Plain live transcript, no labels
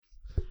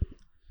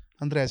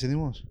Αντρέα, είσαι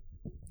έτοιμος?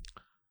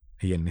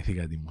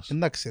 Γεννήθηκα έτοιμος.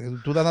 Εντάξει,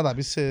 τούτα να τα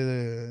πεις,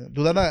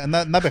 τούτα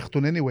να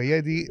παιχτούν anyway,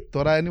 γιατί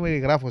τώρα anyway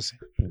γράφωσε.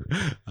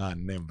 Α,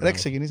 ναι, Ρε, μπράβο.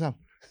 ξεκινήσαμε.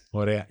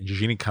 Ωραία. Και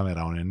γίνει η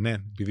κάμερα, ναι.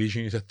 Επειδή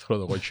γίνεσαι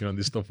τώρα το κότσινο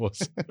της στο φως.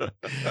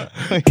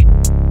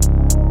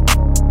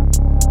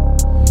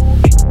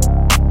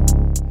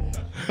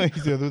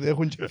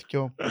 Έχουν και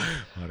δυο.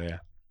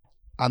 Ωραία.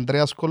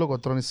 Ανδρέας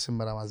Κολοκοτρώνης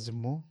σήμερα μαζί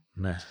μου.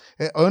 Ναι.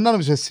 Όχι να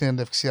νομίζω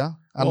συνέντευξη, αν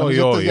Όχι,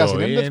 νομίζω ότι όχι, για όχι.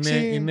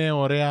 συνέντευξη Είναι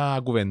ωραία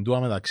κουβεντούα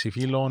μεταξύ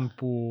φίλων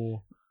που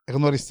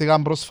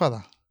γνωριστήκαν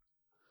πρόσφατα.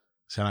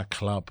 σε ένα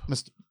κλαμπ.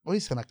 Όχι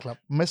σε ένα κλαμπ,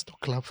 μες στο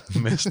κλαμπ.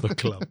 Μες στο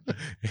κλαμπ.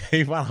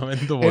 Είπα να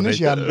μην το Εν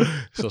έχει ποτέ. άλλο.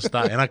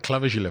 Σωστά. Ένα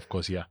κλαμπ έχει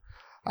Λευκοσία.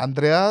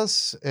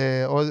 Ανδρέας,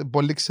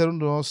 πολλοί ξέρουν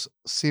τον ως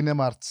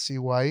Cinemart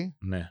CY.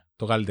 Ναι.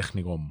 Το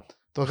καλλιτεχνικό μου.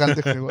 Το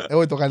καλλιτεχνικό.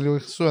 Όχι, το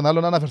καλλιτεχνικό σου, ένα άλλο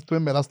να αναφερθούμε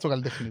μετά στο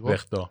καλλιτεχνικό.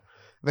 Δεχτώ.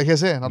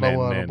 Δέχεσαι να Ναι,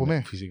 το ναι, πούμε?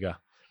 ναι,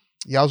 φυσικά.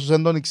 Για όσους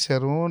δεν τον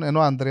ξέρουν, ενώ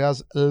ο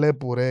Ανδρέας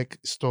Λεπουρέκ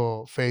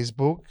στο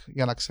Facebook,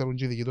 για να ξέρουν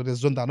και οι δικοί του ότι είναι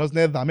ζωντανός,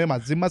 ναι, δάμε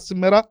μαζί μας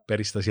σήμερα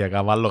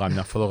Περιστασιακά βάλω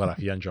καμιά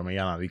φωτογραφία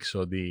για να δείξω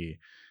ότι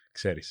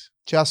ξέρεις.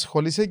 και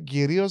ασχολείσαι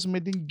κυρίως με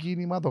την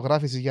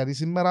κινηματογράφηση, γιατί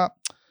σήμερα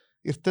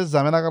ήρθες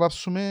δάμε να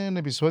γράψουμε ένα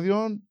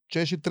επεισόδιο και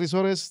έχει 3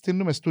 ώρες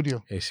στείλουμε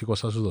στούντιο.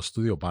 Σήκωσα σου το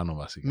στούντιο πάνω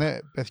βασικά. Ναι,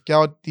 παιδιά,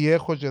 ό,τι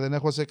έχω και δεν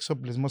έχω σε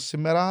εξοπλισμό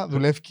σήμερα,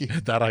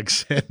 δουλεύει.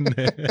 Τάραξε,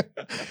 ναι.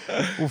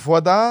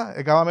 Ουφώτα,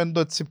 έκαναμε το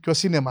έτσι πιο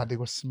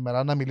σινεματικό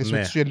σήμερα, να μιλήσουμε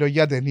Ναι. έτσι λίγο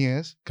για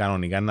ταινίες.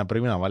 Κανονικά να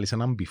πρέπει να βάλεις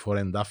έναν before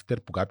and after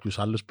που κάποιους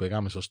άλλους που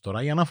έκαμε ως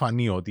τώρα για να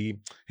φανεί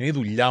ότι είναι η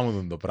δουλειά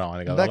μου το πράγμα,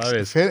 Εντάξει,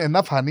 καταλάβες.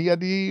 να φανεί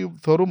γιατί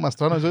θωρούν μας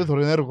τώρα, νομίζω ότι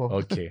θωρούν έργο.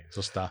 Οκ,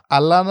 σωστά.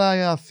 Αλλά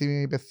να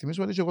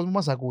υπενθυμίσουμε ότι και ο κόσμος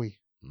μας ακούει.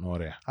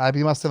 Ωραία. Αλλά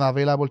επειδή είμαστε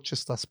available και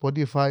στα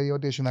Spotify,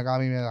 ό,τι έχει να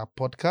κάνει με ένα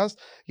podcast,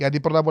 γιατί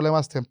πρώτα απ' όλα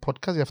είμαστε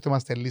podcast, γι' αυτό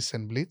είμαστε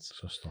Listen Blitz.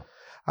 Σωστό.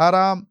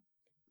 Άρα,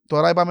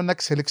 τώρα είπαμε να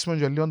εξελίξουμε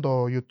και λίγο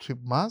το YouTube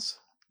μας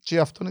και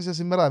αυτό είσαι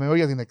σήμερα με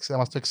για την να μας το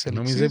Νομίζω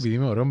εξελίξεις επειδή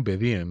είμαι ωραίο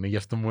παιδί, είναι γι'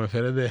 αυτό μου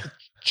έφερετε.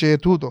 και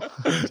τούτο.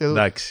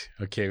 Εντάξει,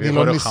 οκ. Δεν χωρώ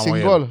Δηλώνεις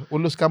χαμόγελο. single,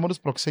 όλους κάνουν τους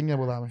προξένια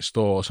που δάμε.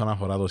 Στο όσον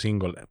αφορά το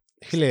single.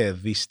 Φίλε,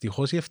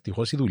 δυστυχώς ή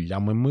ευτυχώς η δουλειά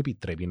μου δεν μου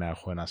επιτρέπει να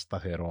έχω ένα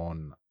σταθερό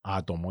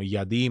άτομο,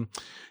 γιατί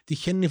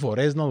τυχαίνει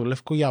φορές να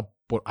δουλεύω για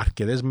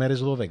αρκετές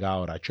μέρες 12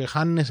 ώρα και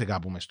χάνεσαι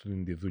κάπου μες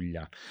στη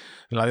δουλειά.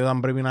 Δηλαδή όταν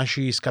πρέπει να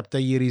έχεις κάποια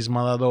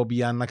γυρίσματα τα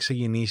οποία να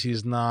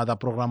ξεκινήσεις να τα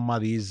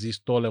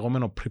προγραμματίζεις, το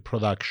λεγόμενο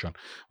pre-production.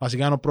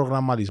 Βασικά είναι ο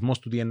προγραμματισμός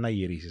του τι είναι να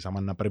γυρίσεις.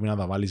 Άμα να πρέπει να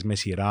τα βάλεις με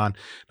σειρά,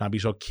 να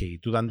πεις ok,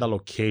 τούτα είναι τα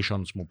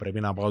locations μου, πρέπει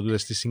να πάω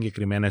τούτες στις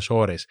συγκεκριμένες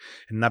ώρες,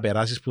 να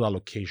περάσεις που τα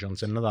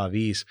locations, να τα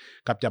δεις,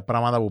 κάποια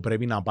πράγματα που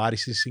πρέπει να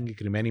πάρεις στη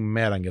συγκεκριμένη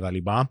μέρα κτλ.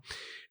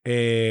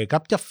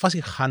 Κάποια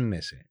φάση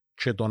χάνεσαι.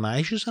 Και το να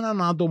έχεις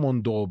έναν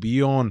άτομο το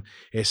οποίο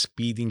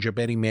σπίτι και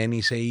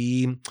περιμένεις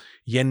ή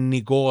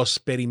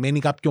γενικώς περιμένει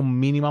κάποιο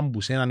μήνυμα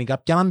που σέναν ή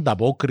κάποια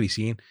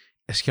ανταπόκριση,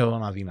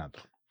 σχεδόν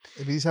αδύνατο.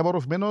 Επειδή είσαι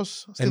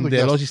απορροφημένος στη δουλειά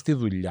Εντελώς σου. στη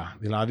δουλειά.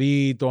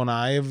 Δηλαδή το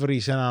να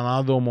έβρεις έναν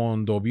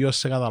άτομο το οποίο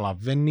σε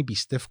καταλαβαίνει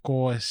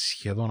πιστεύω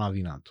σχεδόν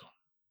αδύνατο.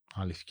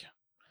 Αλήθεια.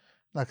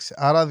 Εντάξει,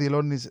 άρα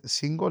δηλώνεις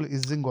single ή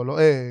single.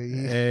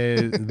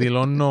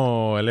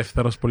 Δηλώνω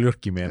ελεύθερος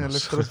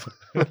πολιορκημένος. Ελεύθερος.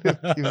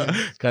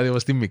 Κάτι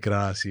όπως στη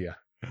Μικρά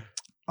Ασία.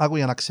 Άκου,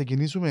 για να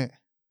ξεκινήσουμε,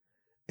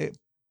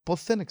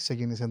 πώς δεν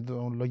ξεκίνησε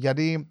το όλο,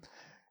 γιατί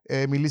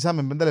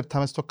μιλήσαμε 5 λεπτά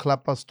μες στο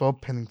κλαπ στο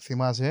opening,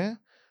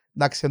 θυμάσαι.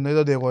 Εντάξει, εννοείται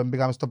ότι εγώ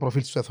μπήκαμε στο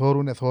προφίλ σου,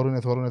 εθώρουν,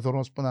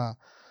 ώσπου να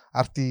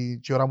έρθει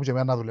και η ώρα μου και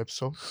εμένα να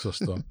δουλέψω.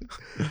 Σωστό.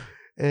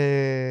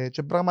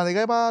 Και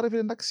πραγματικά είπα, ρε φίλε,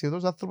 εντάξει,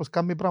 αυτός ο άνθρωπος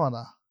κάνει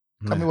πράγματα,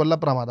 κάνει Ναι. πολλά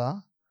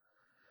πράγματα,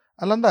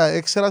 αλλά εντάξει,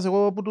 έξερας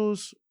εγώ από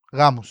τους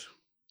γάμους,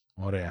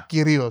 Ωραία.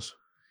 κυρίως.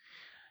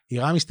 Οι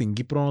γάμοι στην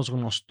Κύπρο ως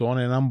γνωστόν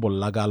είναι ένα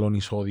πολλά καλό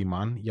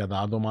εισόδημα για τα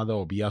άτομα τα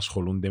οποία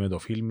ασχολούνται με το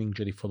filming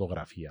και τη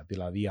φωτογραφία.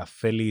 Δηλαδή, αν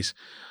θέλεις,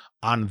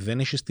 αν δεν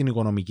έχεις την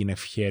οικονομική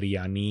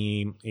ευχέρεια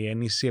ή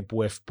δεν είσαι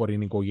που εύπορη η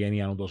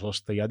οικογένεια, ούτως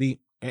ώστε,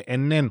 γιατί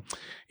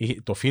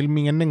το filming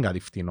είναι κάτι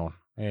φτηνό.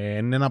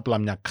 Είναι απλά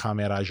μια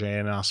κάμερα και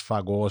ένας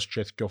φακός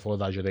και δυο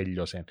φώτα και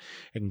τελειώσε.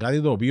 Είναι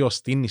κάτι το οποίο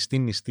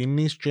στείνεις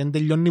και δεν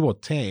τελειώνει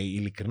ποτέ.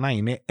 Ειλικρινά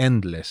είναι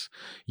endless.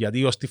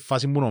 Γιατί ως τη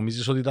φάση που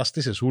νομίζεις ότι τα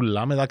στήσεις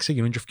ούλα, μετά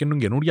ξεκινούν και φτιάχνουν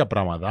καινούργια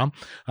πράγματα.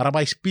 Άρα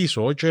πάεις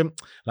πίσω και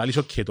λαλείς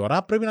ok,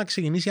 τώρα πρέπει να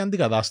ξεκινήσει η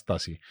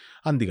αντικατάσταση.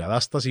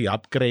 Αντικατάσταση,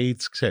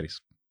 upgrades,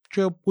 ξέρεις.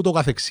 Και ούτω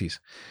καθεξής.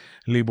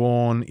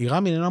 Λοιπόν, η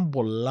γάμη είναι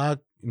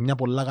μια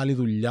πολλά καλή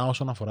δουλειά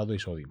όσον αφορά το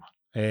εισόδημα.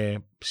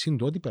 Συν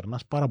το ότι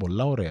περνάς πάρα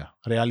πολλά ωραία.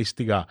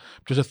 Ρεαλιστικά.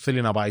 Ποιος δεν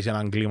θέλει να πάει σε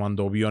έναν κλίμα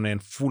το οποίο είναι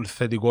full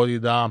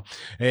θετικότητα,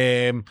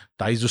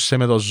 ταΐζουσαι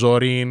με το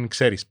ζόρι,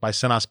 ξέρεις, πάει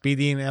σε ένα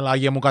σπίτι, έλα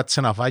γε μου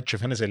κάτσε να φάει και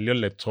φαίνεσαι λίγο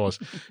λεπτός.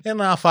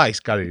 Να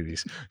φάεις κάτι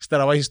της.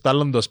 Ύστερα πάει στο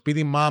άλλο το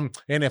σπίτι, μα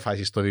δεν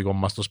έφαγες στο δικό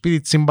μας το σπίτι,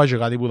 τσίμπα και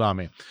κάτι που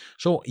δάμε.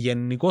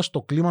 Γενικώς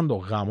το κλίμα των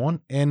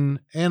γάμων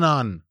είναι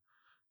έναν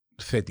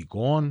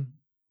θετικό,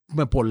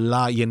 με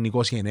πολλά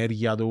γενικώς η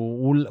ενέργεια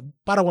του,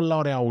 πάρα πολλά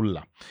ωραία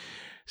ούλα.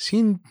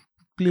 Συν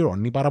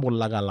πληρώνει πάρα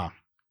πολλά καλά.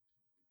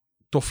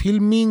 Το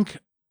filming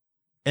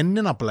δεν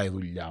είναι απλά η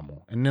δουλειά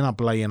μου, δεν είναι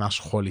απλά η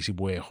ενασχόληση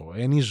που έχω,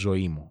 είναι η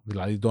ζωή μου.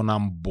 Δηλαδή το να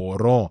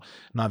μπορώ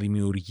να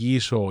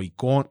δημιουργήσω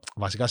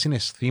βασικά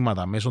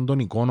συναισθήματα μέσω των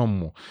εικόνων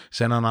μου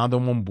σε έναν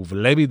άτομο που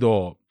βλέπει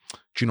το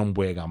κοινό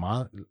που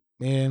έκαμα,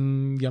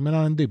 για μένα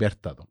είναι το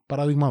υπέρτατο.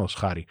 Παραδείγματος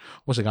χάρη,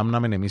 όπως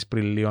έκαναμε εμείς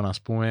πριν λίγο,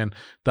 ας πούμε,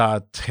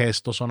 τα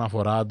τεστ όσον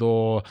αφορά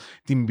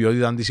την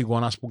ποιότητα της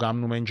εικόνας που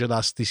κάνουμε και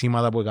τα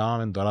στισίματα που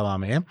έκαναμε τώρα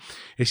δάμε.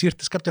 Εσύ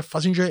ήρθες κάποια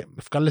φάση και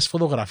βγάλες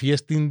φωτογραφίες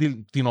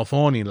στην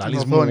οθόνη,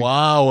 λαλείς μου,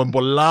 wow,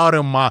 πολλά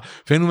ωραία, μα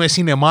φαίνουμε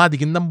cinematic,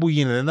 δεν ήταν που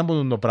γίνεται, δεν ήταν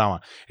που το πράγμα.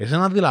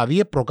 Εσένα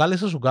δηλαδή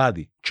προκάλεσε σου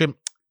κάτι. Και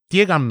τι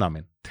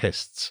έκαναμε?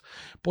 Tests.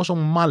 Πόσο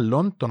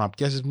μάλλον το να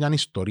πιάσεις μια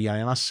ιστορία,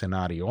 ένα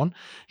σενάριο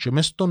και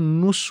μέσα στο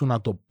νου σου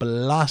να το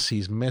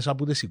πλάσεις μέσα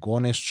από τις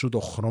εικόνες σου, το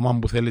χρώμα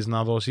που θέλεις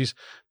να δώσεις,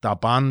 τα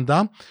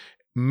πάντα,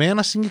 με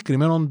ένα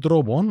συγκεκριμένο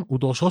τρόπο,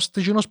 ούτως ώστε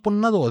εκείνος που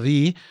να το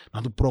δει,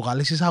 να του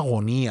προκαλέσεις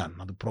αγωνία,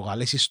 να του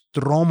προκαλέσεις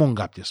τρόμο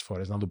κάποιες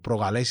φορές, να του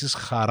προκαλέσεις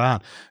χαρά.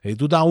 Δηλαδή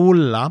τούτα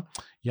ούλα,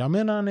 για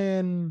μένα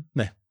είναι...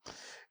 ναι.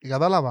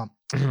 Κατάλαβα.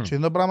 Και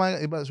το πράγμα,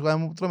 σου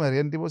κάνουμε τρομερή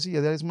εντύπωση,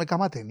 γιατί λες με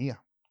κάμα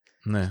ταινία.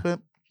 Ναι.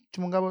 Και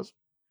ήμουν κάπως,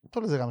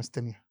 τώρα δεν έκαμε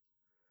ταινία.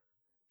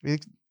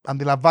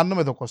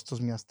 Αντιλαμβάνομαι το κόστος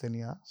μιας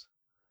ταινίας.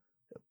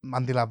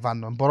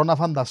 Αντιλαμβάνομαι, μπορώ να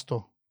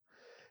φανταστώ.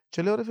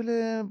 Και λέω ρε φίλε,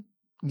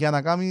 για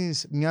να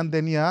κάνεις μια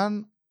ταινία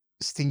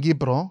στην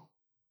Κύπρο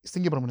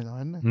μου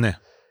έκαμε, Ναι.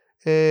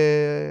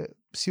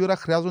 Σίγουρα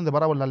χρειάζονται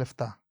πάρα πολλά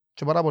λεφτά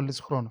και πάρα πολύς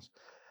χρόνος.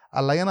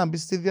 Αλλά για να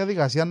μπεις στη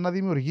διαδικασία να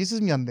δημιουργήσεις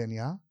μια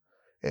ταινία,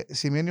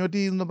 σημαίνει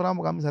ότι το πράγμα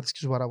που κάνεις αρέσκει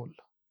σου πάρα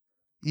πολλά.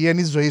 Ή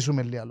είναι η ζωή σου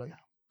με λίγα λόγια.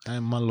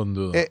 Μάλλον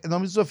τούτο.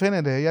 Νομίζω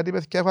φαίνεται, γιατί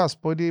παιδιά έχω ας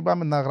πω ότι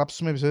είπαμε να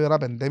γράψουμε επεισόδιο ώρα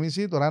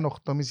 5.30, τώρα είναι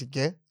 8.30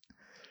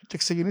 και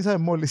ξεκινήσαμε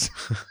μόλις.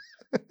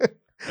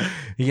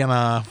 Για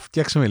να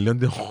φτιάξουμε λίγο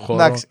τον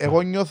χώρο. Εντάξει,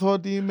 εγώ νιώθω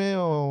ότι είμαι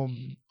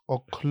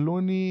ο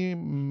Κλούνι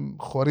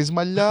χωρίς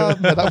μαλλιά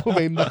μετά από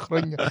 50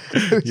 χρόνια.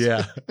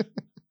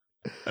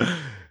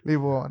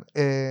 Λοιπόν,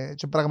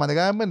 και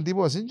πραγματικά είμαι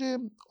εντύπωση και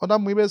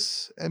όταν μου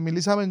είπες,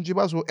 μιλήσαμε και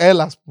είπα σου,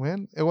 έλα ας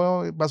πούμε,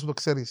 εγώ είπα σου το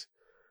ξέρεις.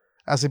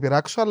 Ας σε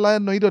πειράξω, αλλά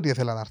εννοείται ότι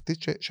ήθελα να έρθεις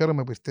και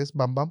χαίρομαι που ήρθες,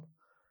 μπαμπαμ.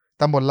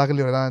 Ήταν πολλά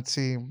γλυόρα, ήταν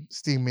έτσι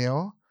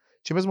στιγμιαίο.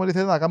 Και είπες μου ότι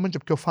θέλετε να κάνουμε και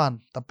πιο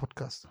φαν τα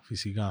podcast.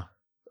 Φυσικά.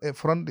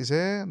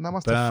 Φρόντισε να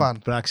είμαστε φαν.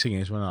 Πρέπει να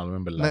ξεκινήσουμε να λέμε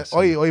μπελάσεις.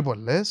 Όχι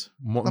πολλές.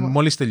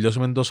 Μόλις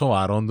τελειώσουμε το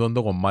σοβαρό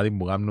το κομμάτι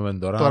που κάνουμε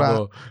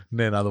τώρα,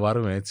 να το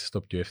πάρουμε έτσι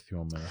στο πιο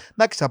εύθυμο μετά.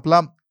 Εντάξει,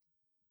 απλά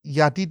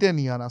γιατί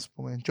ταινία, ας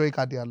πούμε, και όχι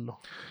κάτι άλλο.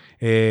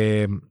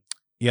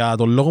 Για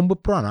τον λόγο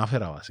που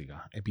προανάφερα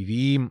βασικά.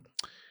 Επειδή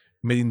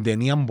με την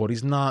ταινία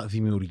μπορείς να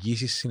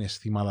δημιουργήσεις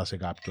συναισθήματα σε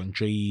κάποιον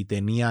και η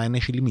ταινία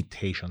έχει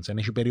limitations,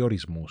 έχει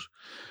περιορισμούς.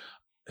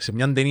 Σε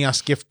μια ταινία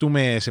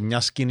σκέφτομαι σε μια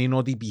σκηνή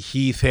ότι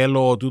π.χ.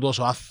 θέλω τούτος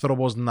ο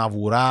άνθρωπος να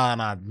βουρά,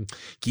 να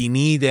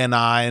κινείται,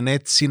 να είναι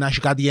έτσι, να έχει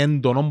κάτι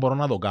έντονο, μπορώ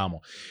να το κάνω.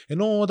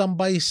 Ενώ όταν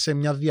πάει σε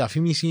μια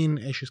διαφήμιση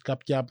έχεις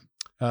κάποια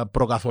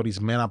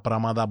προκαθορισμένα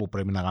πράγματα που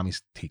πρέπει να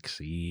κάνεις tics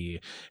ή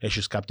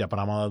έχεις κάποια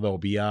πράγματα τα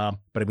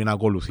οποία πρέπει να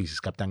ακολουθήσεις,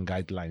 κάποια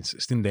guidelines.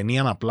 Στην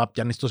ταινία απλά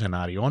πιάνεις το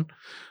σενάριο,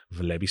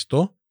 βλέπεις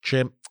το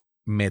και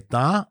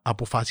μετά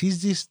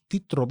αποφασίζεις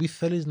τι τροπή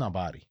θέλεις να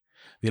πάρει.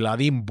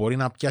 Δηλαδή μπορεί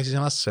να πιάσεις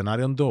ένα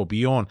σενάριο το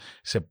οποίο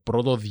σε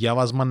πρώτο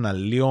διάβασμα να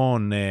λίγο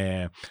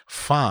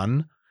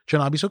φαν και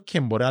να πεις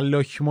ok, μπορεί να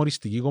λέω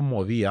χιουμοριστική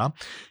κομμωδία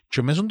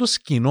και μέσω των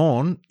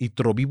σκηνών η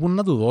τροπή που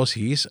να του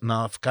δώσεις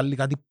να βγάλει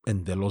κάτι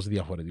εντελώς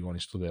διαφορετικό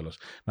στο τέλος.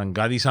 Να είναι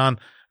κάτι σαν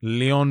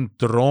λίγο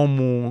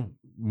τρόμου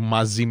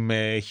μαζί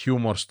με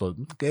χιούμορ στο...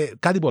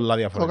 κάτι πολλά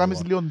διαφορετικό. Το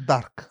κάνεις λίγο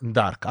dark.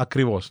 Dark,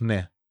 ακριβώς,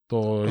 ναι.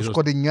 Το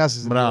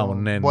σκοτεινιάσεις. Μπράβο,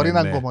 ναι, μπορεί να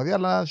είναι κομμωδία,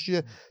 αλλά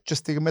και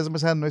στιγμές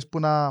μέσα εννοείς που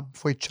να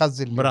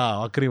φοητσάζει λίγο.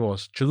 Μπράβο,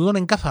 ακριβώς. Και τούτο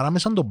είναι καθαρά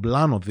μέσα στον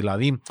πλάνο,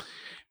 δηλαδή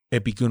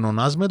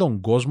επικοινωνάς με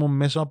τον κόσμο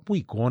μέσα από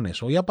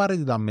εικόνες, όχι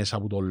απαραίτητα μέσα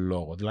από τον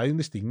λόγο. Δηλαδή,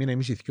 τη στιγμή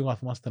εμείς οι δυο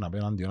καθόμαστε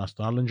απέναντι ένας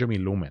στον άλλον και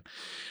μιλούμε.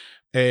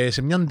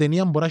 Σε μια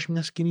ταινία μπορεί να έχει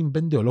μια σκηνή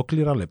 5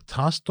 ολόκληρα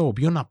λεπτά, στο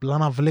οποίο απλά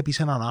να βλέπεις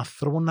έναν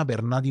άνθρωπο να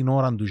περνά την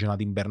ώρα του και να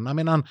την περνά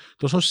με έναν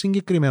τόσο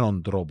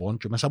συγκεκριμένο τρόπο,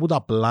 και μέσα από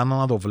τα πλάνα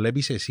να το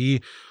βλέπεις εσύ,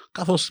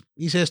 καθώς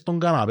είσαι στον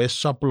καναπέ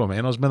σου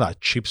απλωμένος με τα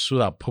chips σου,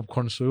 τα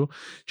popcorn σου,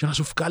 και να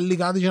σου βγάλει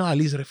κάτι και να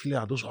λύσεις ρε φίλε,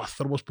 αυτός ο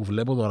άνθρωπος που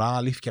βλέπω τώρα,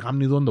 αλήθεια,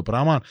 κάνει εδώ το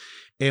πράγμα.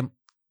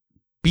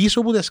 Πίσω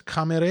από τις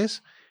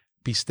κάμερες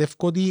πιστεύω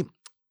ότι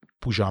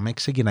που για μένα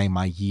ξεκινάει η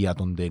μαγεία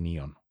των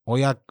ταινίων,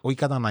 όχι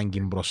κατά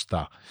ανάγκη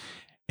μπροστά.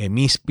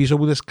 Εμείς πίσω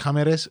από τις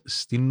κάμερες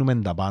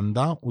στείλουμε τα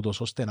πάντα,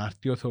 ούτως ώστε να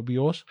έρθει ο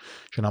ηθοποιός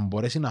και να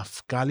μπορέσει να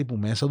βγάλει που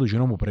μέσα του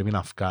εκείνο που πρέπει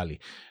να βγάλει.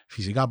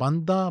 Φυσικά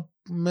πάντα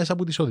μέσα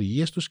από τις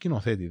οδηγίες του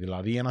σκηνοθέτη.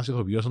 Δηλαδή ένας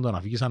ηθοποιός να τον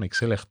αφήγει σαν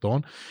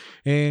εξέλεκτον,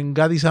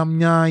 κάτι σαν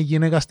μια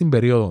γυναίκα στην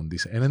περίοδο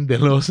της. Είναι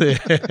εντελώς...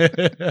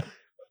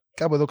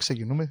 Κάπου εδώ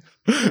ξεκινούμε.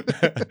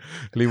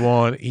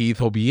 Λοιπόν, οι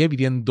ηθοποιοί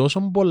επειδή είναι τόσο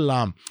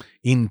πολλά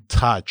in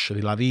touch,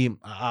 δηλαδή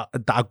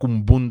τα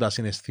ακουμπούν τα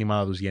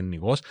συναισθήματα τους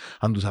γενικώς,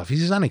 αν τους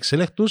αφήσεις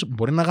ανεξέλεκτους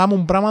μπορεί να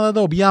κάνουν πράγματα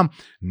τα οποία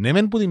ναι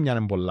μεν που τη μια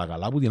είναι πολλά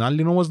καλά, που την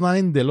άλλη όμως να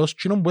είναι εντελώς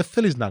κοινό που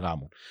θέλεις να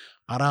κάνουν.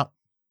 Άρα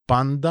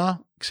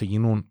πάντα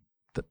ξεκινούν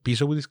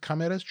πίσω από τις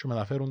κάμερες και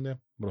μεταφέρονται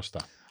μπροστά.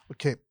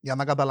 για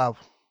να καταλάβω.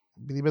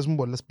 Επειδή είπες μου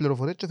πολλές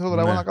πληροφορίες και θέλω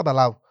τώρα εγώ Ναι. να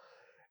καταλάβω.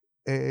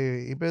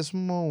 Είπες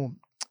μου,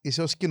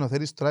 είσαι ο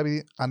σκηνοθέτης τώρα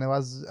επειδή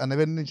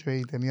ανεβαίνει και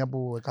η ταινία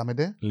που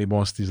έκαμετε.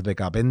 Λοιπόν, στις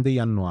 15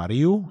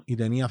 Ιανουαρίου η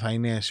ταινία θα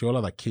είναι σε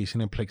όλα τα K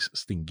Cineplex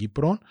στην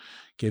Κύπρο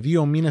και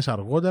 2 μήνες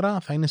αργότερα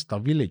θα είναι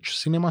στα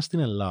Village Cinema στην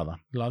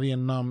Ελλάδα. Δηλαδή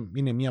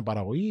είναι μια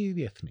παραγωγή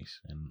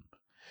διεθνής.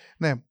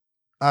 Ναι,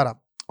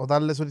 άρα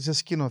όταν λες ότι είσαι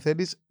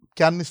σκηνοθέτης,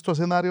 πιάνεις το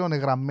σενάριο, είναι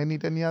γραμμένη η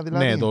ταινία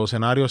δηλαδή. Ναι, το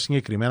σενάριο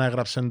συγκεκριμένα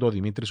έγραψε το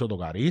Δημήτρης ο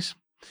Τοκαρής.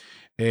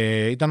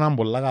 Ήταν ένα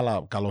πολύ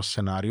καλό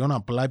σενάριο,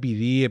 απλά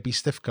επειδή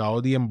επίστευκα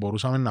ότι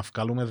μπορούσαμε να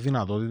βγάλουμε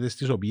δυνατότητες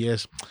τις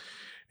οποίες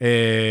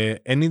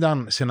δεν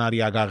ήταν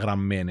σεναριακά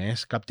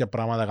γραμμένες, κάποια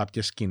πράγματα,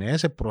 κάποιες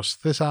σκηνές,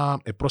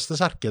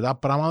 πρόσθεσα αρκετά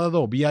πράγματα τα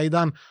οποία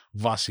ήταν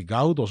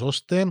βασικά ούτως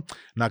ώστε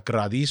να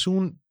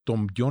κρατήσουν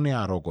τον πιο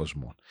νεαρό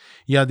κόσμο.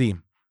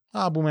 Γιατί,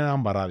 θα πούμε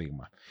ένα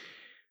παράδειγμα.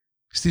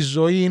 Στη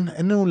ζωή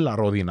είναι ούλα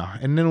ρόδινα.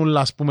 Είναι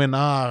ούλα, ας πούμε,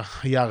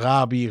 η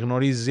αγάπη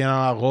γνωρίζει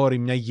ένα αγόρι,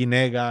 μια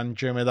γυναίκα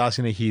και μετά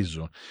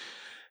συνεχίζουν.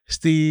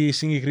 Στη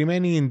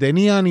συγκεκριμένη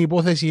ταινία η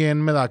υπόθεση είναι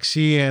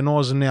μεταξύ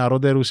ενός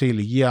νεαρότερου σε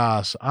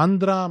ηλικίας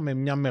άντρα με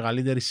μια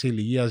μεγαλύτερη σε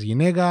ηλικίας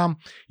γυναίκα,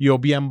 η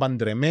οποία είναι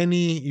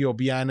παντρεμένη, η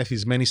οποία είναι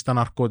εθισμένη στα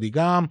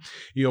ναρκωτικά,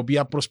 η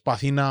οποία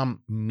προσπαθεί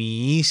να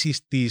μοιήσει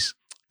στις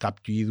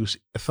κάποιου είδους...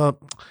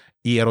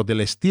 Οι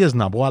ερωτελεστίες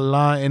να πω,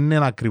 αλλά δεν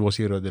είναι ακριβώς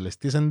οι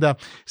ερωτελεστίες, είναι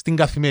στην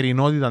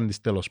καθημερινότητα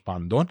της τέλος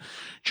πάντων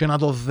και να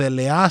το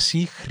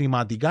δελεάσει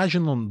χρηματικά και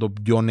τον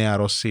πιο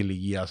νεαρό σε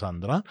ηλικίας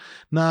άντρα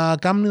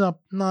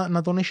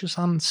να τον έχει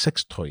σαν sex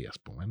toy, ας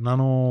πούμε, να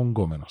είναι ο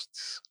γκόμενος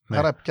της.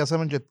 Άρα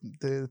πιάσαμε και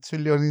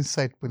λίγο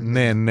insight που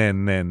είναι.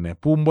 Ναι.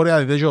 Που μπορεί να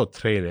δείτε και ο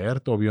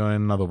τρέιλερ, το οποίο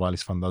είναι να το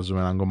βάλεις φαντάζομαι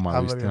έναν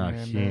κομμάτι στην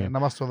αρχή. Να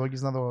μας το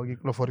δώκεις να το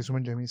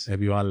κυκλοφορήσουμε και εμείς.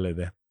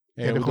 Επιβάλλεται.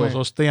 Ούτως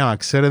ώστε για να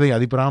ξέρετε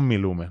γιατί πρέπει να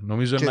μιλούμε.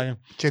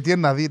 Και τι είναι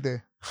να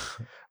δείτε.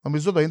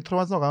 Νομίζω το intro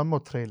μας να το κάνουμε με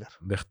το τρέιλερ.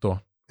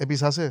 Δεχτώ.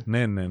 Επίσασε.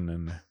 Ναι.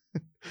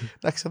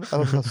 Εντάξει,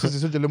 θα σου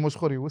ζήσω και λέμε ως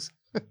χορηγούς.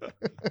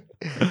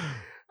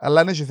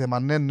 Αλλά είναι και θέμα,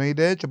 ναι,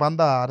 εννοείται και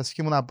πάντα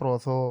αρέσκει μου να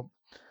προωθώ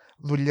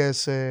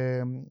δουλειές,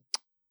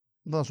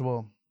 δεν θα σου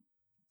πω,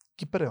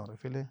 Κυπρέων ρε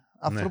φίλε,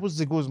 ανθρώπους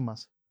δικούς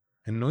μας.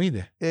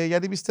 Εννοείται.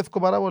 Γιατί πιστεύω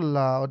πάρα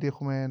πολλά ότι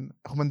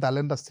έχουμε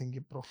ταλέντα στην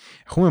Κύπρο.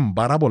 Έχουμε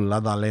πάρα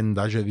πολλά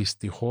ταλέντα και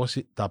δυστυχώς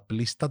τα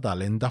πλήστα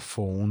ταλέντα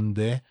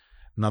φοβούνται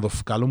να το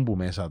βγάλουν που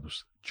μέσα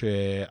τους.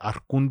 Και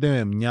αρκούνται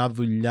με μια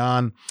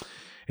δουλειά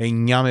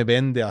 9 με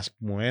 5 ας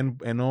πούμε,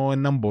 ενώ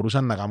να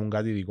μπορούσαν να κάνουν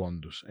κάτι δικό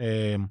τους.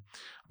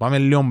 Πάμε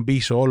λίγο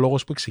πίσω, ο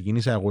λόγος που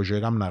ξεκίνησα εγώ και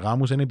έκανα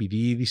γάμους είναι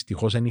επειδή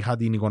δυστυχώς δεν είχα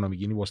την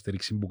οικονομική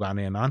υποστήριξη που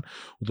κανέναν,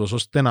 ούτως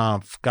ώστε να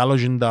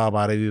βγάλω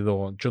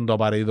το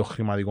απαραίτητο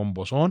χρηματικό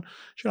ποσό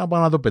και να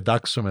πάω να το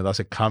πετάξω μετά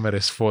σε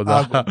κάμερες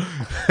φώτα.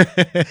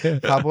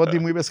 Θα πω ότι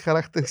μου είπες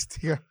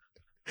χαρακτηριστικά.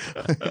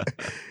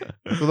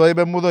 Του το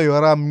είπε μου το η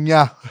ώρα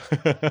μια.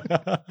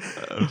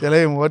 Και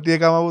λέει μου ότι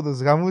έκανα από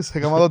τους γάμους,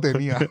 έκανα το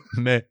ταινία.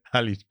 Ναι,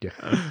 αλήθεια.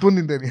 Πού είναι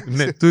η ταινία.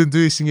 Ναι,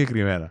 του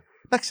συγκεκριμένα.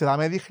 Εντάξει, θα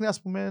με δείχνει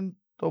ας πούμε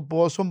το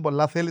πόσο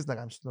πολλά θέλεις να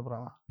κάνεις το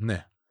πράγμα.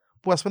 Ναι.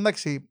 Που ας πούμε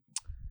εντάξει,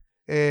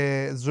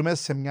 ζούμε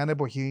σε μια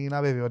εποχή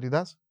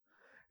αβεβαιότητας.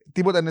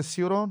 Τίποτα είναι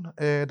σίγουρο,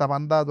 τα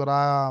πάντα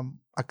τώρα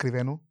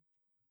ακριβένουν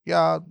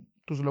για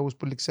τους λόγους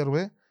που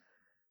ξέρουμε.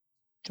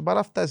 Και παρά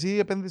αυτά εσύ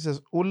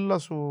επένδυσες ούλα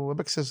σου,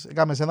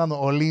 έκαμες έναν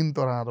all-in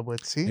τώρα να το πω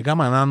έτσι.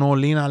 Έκαμα έναν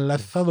all-in, αλλά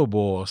θα το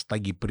πω στα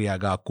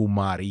κυπριακά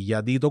κουμάρι,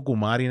 γιατί το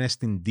κουμάρι είναι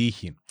στην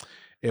τύχη.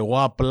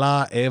 Εγώ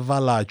απλά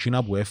έβαλα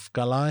εκείνα που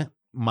εύκαλα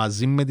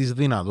μαζί με τις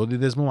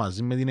δυνατότητες μου,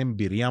 μαζί με την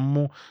εμπειρία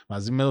μου,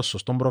 μαζί με το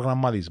σωστό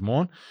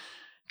προγραμματισμό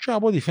και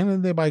από ό,τι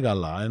φαίνεται πάει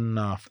καλά,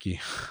 ένα αυκή.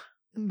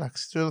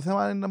 Εντάξει, το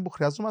θέμα είναι που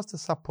χρειάζομαστε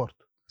support.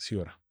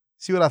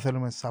 Σίγουρα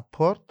θέλουμε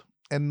support,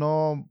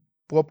 ενώ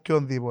που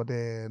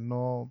οποιονδήποτε,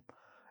 ενώ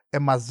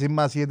μαζί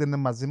μας ή είτε είναι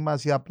μαζί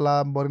μας ή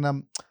απλά μπορεί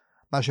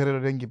να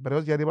χαιρετώ την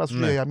Κυπρέος, γιατί πας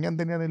για μια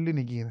ταινία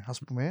ελληνική, ας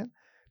πούμε,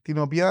 την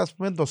οποία ας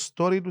πούμε το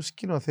story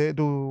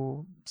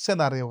του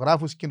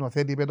σεναριογράφου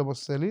σκηνοθέτη, πέτω όπως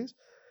θέλεις,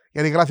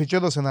 γιατί γράφει και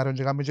το σενάριο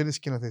και κάνει και τη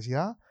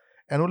σκηνοθεσία,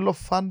 ενώ όλο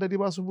φάντε τι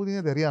πάσου που την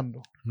εταιρεία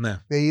του.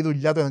 Ναι. Δηλαδή η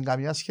δουλειά του δεν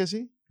καμία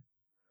σχέση,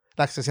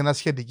 εντάξει, σε ένα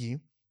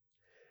σχετική,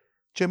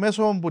 και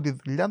μέσω από τη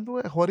δουλειά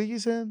του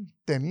χορήγησε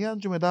ταινία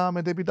και μετά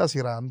μετέπειτα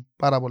σειρά,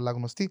 πάρα πολλά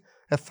γνωστή,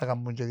 δεν θα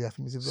κάνουμε και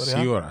διαφήμιση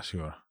δωρεάν.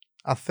 Σίγουρα.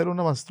 Αν θέλουν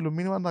να μας στείλουν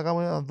μήνυμα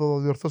να το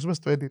διορθώσουμε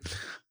στο edit.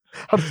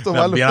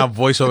 Να μπει ένα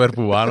voice-over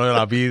που πάνω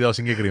να πει το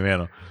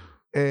συγκεκριμένο.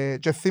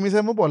 Και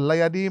θύμισε μου πολλά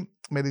γιατί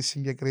με τη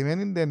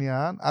συγκεκριμένη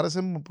ταινία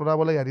άρεσε μου πρώτα απ'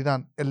 όλα γιατί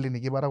ήταν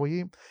ελληνική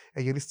παραγωγή,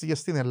 γυρίστηκε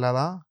στην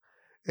Ελλάδα,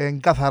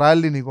 καθαρά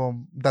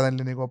ελληνικό, ήταν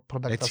ελληνικό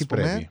product, Έτσι ας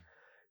πούμε. πρέπει.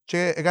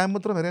 Και έκανε μου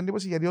τρομερή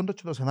εντύπωση γιατί όντως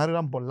και το σενάριο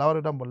ήταν πολλά ωραίο,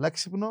 ήταν πολλά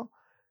έξυπνο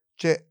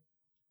και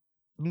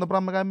το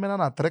πράγμα κάνει με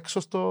να τρέξω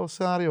στο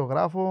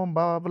σεναριογράφο,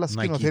 να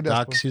σκηνοθέτη. Να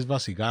κοιτάξεις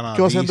βασικά, να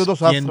δεις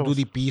τι είναι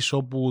τούτοι πίσω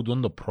από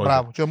το project.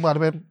 Μπράβο, και μου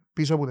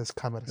πίσω από τις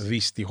κάμερες.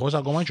 Δυστυχώς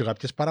ακόμα και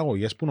κάποιες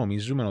παραγωγές που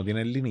νομίζουμε ότι είναι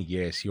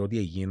ελληνικές ή ότι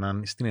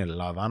έγιναν στην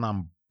Ελλάδα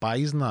να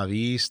πάει να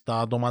δεις τα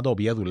άτομα τα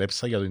οποία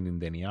δουλέψα για την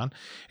ταινία,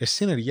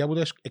 συνεργεία από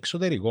το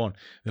εξωτερικό.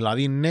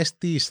 Δηλαδή, ναι,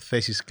 στις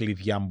θέσεις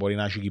κλειδιά μπορεί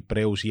να έχει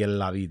Κυπραίους ή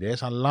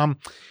Ελλαδίτες, αλλά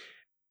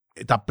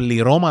τα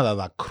πληρώματα,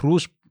 τα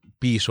κρούς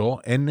πίσω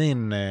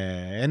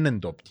είναι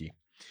ντόπιοι.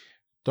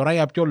 Τώρα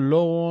για ποιο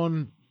λόγο,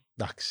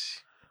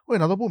 εντάξει. Όχι,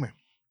 να το πούμε.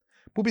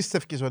 Πού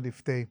πιστεύεις ότι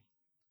φταίει?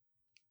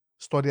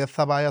 Στο ότι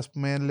θα πάει, ας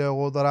πούμε, λέω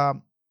εγώ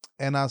τώρα,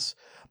 ένας,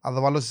 να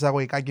το βάλω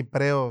εισαγωγικά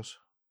Κυπραίος,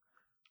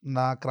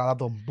 να κρατά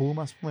τον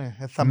boom, ας πούμε.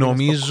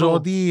 Νομίζω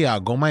ότι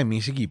ακόμα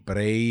εμείς οι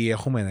Κυπραίοι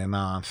έχουμε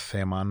ένα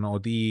θέμα,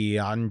 ότι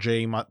αν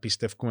και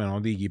πιστεύουμε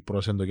ότι η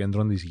Κύπρος είναι το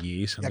κέντρο της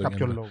γης, για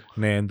κάποιο λόγο.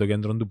 Ναι, το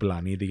κέντρο του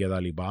πλανήτη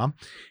κτλ.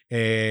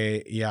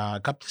 Για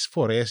κάποιες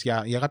φορές,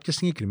 για κάποιες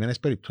συγκεκριμένες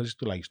περιπτώσεις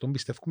τουλάχιστον,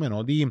 πιστεύουμε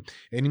ότι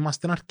δεν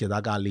είμαστε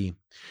αρκετά καλοί.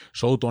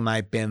 Το να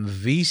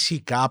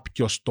επενδύσει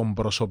κάποιος τον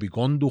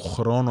προσωπικό του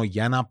χρόνο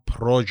για ένα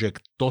project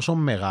τόσο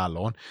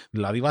μεγάλο,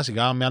 δηλαδή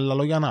βασικά με άλλα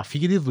λόγια να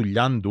φύγει τη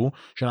δουλειά του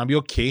και να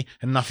πει OK,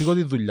 να φύγω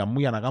τη δουλειά μου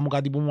για να κάνω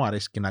κάτι που μου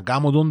αρέσει και να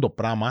κάνω το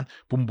πράγμα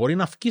που μπορεί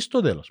να φύγει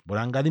στο τέλος. Μπορεί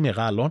να είναι κάτι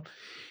μεγάλο,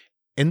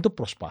 δεν το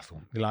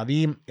προσπάθουν.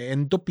 Δηλαδή,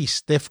 δεν το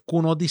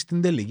πιστεύουν ότι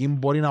στην τελική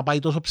μπορεί να πάει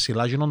τόσο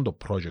ψηλά γίνον το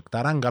project.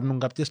 Άρα, αν κάνουν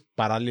κάποιες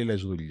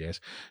παράλληλες δουλειές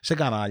σε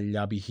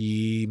κανάλια, π.χ.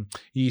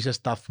 ή σε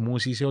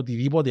σταθμούς ή σε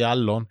οτιδήποτε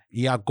άλλο,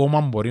 ή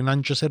ακόμα μπορεί να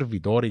είναι και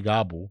σερβιτόροι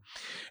κάπου,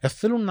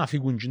 θέλουν να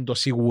φύγουν το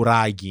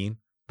σιγουράκι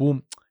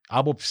που,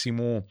 άποψη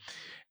μου,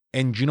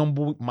 εντζήνων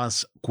που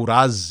μας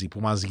κουράζει, που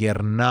μας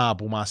γερνά,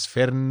 που μας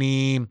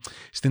φέρνει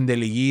στην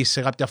τελική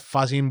σε κάποια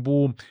φάση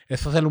που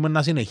θα θέλουμε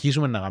να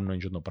συνεχίσουμε να κάνουμε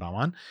το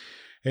πράγμα.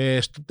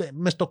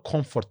 Μες στο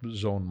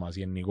comfort zone μας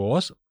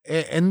γενικώς,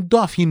 εν το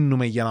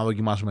αφήνουμε για να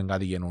δοκιμάσουμε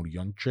κάτι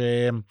καινούριο.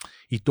 Και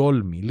η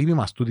τόλμη, λείπει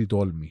μας τούτη η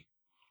τόλμη.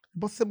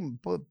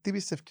 Τι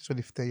πιστεύεις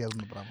ότι φταίει για αυτό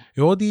το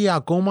πράγμα? Ότι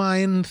ακόμα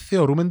εν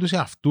θεωρούμε τους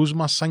εαυτούς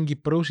μας σαν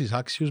Κυπραίους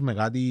εισάξιους με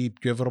κάτι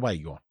πιο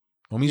ευρωπαϊκό.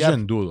 Νομίζω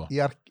εν τούτο.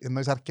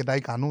 Εννοείς αρκετά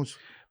ικανούς.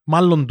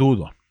 Μάλλον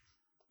τούτο.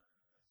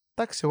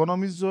 Εντάξει, εγώ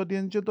νομίζω ότι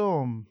είναι και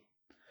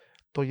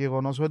το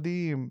γεγονός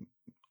ότι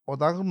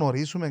όταν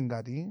γνωρίσουμε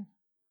κάτι,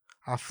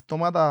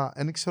 αυτόματα,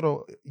 δεν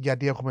ξέρω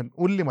γιατί έχουμε,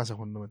 όλοι μας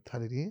έχουν το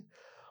mentality,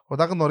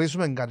 όταν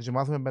γνωρίσουμε κάτι και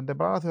μάθουμε 5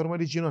 πράγματα, θεωρούμε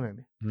ότι εκείνον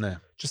είναι. Ναι.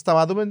 Και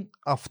σταματούμε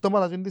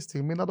αυτόματα αυτή τη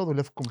στιγμή να το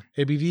δουλεύουμε.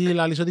 Επειδή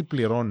λαλείς ότι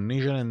πληρώνει,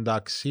 είναι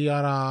εντάξει,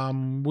 άρα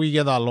we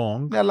get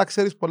along. Ναι, αλλά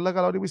ξέρεις πολλά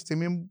καλά ότι τη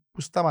στιγμή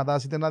που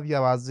σταματάς είτε να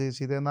διαβάζεις,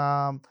 είτε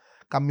να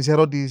κάνεις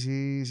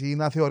ερωτήσεις ή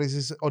να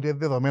θεωρήσεις ότι είναι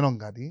δεδομένο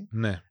κάτι,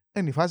 Ναι.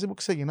 είναι η φάση που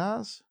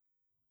ξεκινάς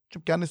και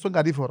πιάνεις τον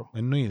κατήφορο.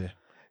 Εννοείται.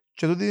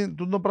 Και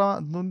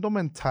το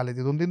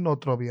mentality, την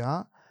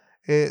νοοτροπία,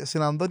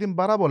 συναντώ την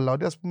πάρα πολλά,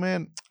 ότι ας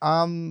πούμε,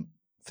 αν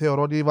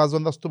θεωρώ ότι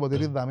βάζοντας το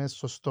ποτήρι δάμε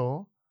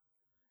σωστό,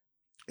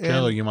 και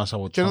να δοκιμάσα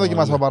από και να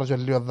δοκιμάσα πάρω και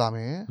λίγο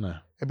δάμε,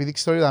 ναι. επειδή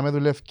ξέρω ότι δάμε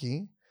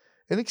δουλεύει,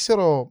 δεν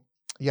ξέρω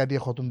γιατί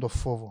έχω τον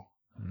φόβο.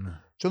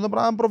 Ναι. Και το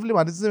πράγμα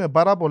προβληματίζεται με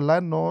πάρα πολλά,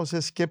 ενώ σε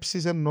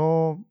σκέψεις,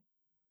 ενώ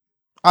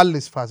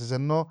άλλες φάσεις,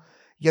 ενώ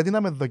γιατί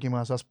να με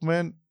δοκιμάσω, ας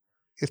πούμε,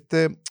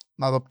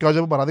 να το πιω και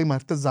από παράδειγμα,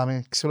 έρθες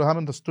δάμε, ξέρω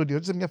είχαμε το στούντιο,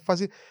 και σε μια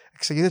φάση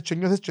ξεκίνησες και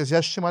νιώθες και εσύ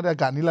άσχημα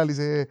κανίλα,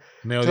 λύσε...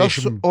 Ναι,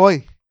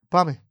 όχι,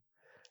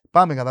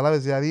 πάμε,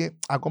 καταλάβες, δηλαδή,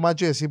 ακόμα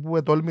και εσύ που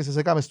ετόλμησες,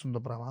 έκαμες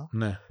το πράγμα,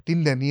 ναι.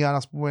 την ταινία,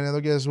 ας πούμε, εδώ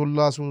και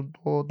σούλα σου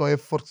το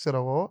effort, ξέρω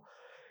εγώ,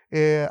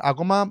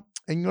 ακόμα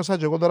ένιωσα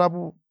και εγώ τώρα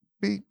που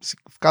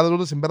κάτω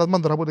το συμπέρασμα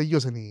τώρα που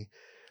τελείωσε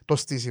το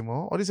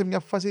στήσιμο, ότι σε μια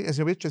φάση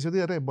αισιοποιείς και εσύ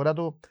ότι ρε, μπορεί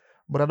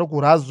να το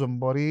κουράζω,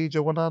 μπορεί και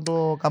εγώ να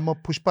το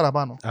κάνω push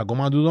παραπάνω.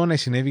 Ακόμα τούτο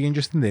συνέβηκε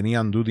και στην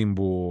ταινία τούτη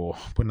που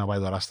να πάει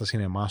τώρα στα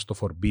σινεμά, στο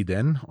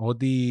Forbidden,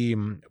 ότι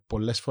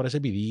πολλές φορές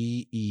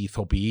επειδή οι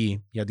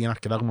ηθοποιοί, γιατί είναι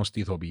αρκετά γνωστοί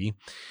ηθοποιοί,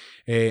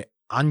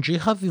 αν και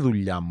είχα τη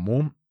δουλειά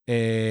μου,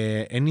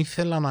 δεν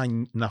ήθελα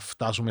να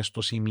φτάσουμε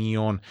στο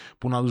σημείο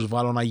που να τους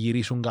βάλω να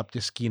γυρίσουν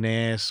κάποιες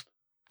σκηνές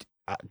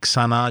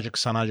ξανά και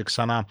ξανά και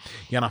ξανά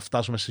για να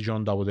φτάσουμε σε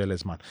αυτό το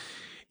αποτέλεσμα.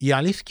 Η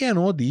αλήθεια είναι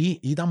ότι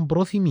ήταν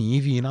πρόθυμοι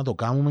ήδη να το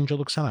κάνουμε και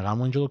το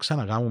ξανακάνουμε και το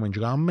ξανακάνουμε και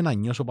κάνουμε να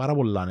νιώσω πάρα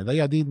πολλά νέτα,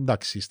 γιατί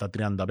εντάξει στα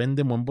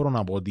 35 μου μπορώ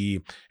να πω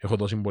ότι έχω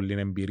τόση πολλή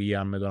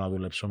εμπειρία με το να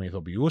δουλέψω με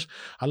ηθοποιούς,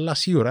 αλλά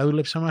σίγουρα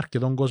δουλέψα με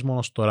αρκετόν κόσμο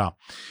ως τώρα.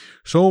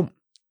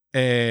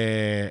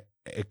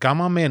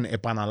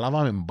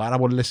 Επαναλάβαμε πάρα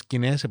πολλές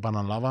σκηνές,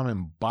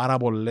 επαναλάβαμε πάρα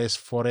πολλές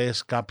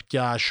φορές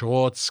κάποια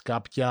shots,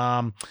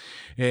 κάποια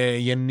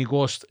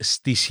γενικώς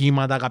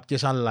στισίματα,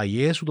 κάποιες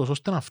αλλαγές, ούτως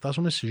ώστε να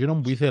φτάσουμε σε γύρω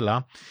που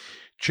ήθελα.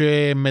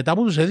 Και μετά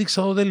που τους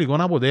έδειξα το τελικό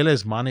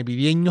αποτέλεσμα,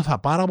 επειδή ένιωθα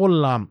πάρα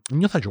πολλά,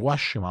 νιώθα και εγώ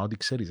άσχημα, ότι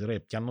ξέρεις ρε,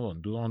 πιάνω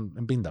τον τούτον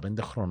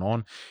 55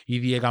 χρονών,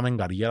 ήδη έκαμε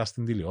καριέρα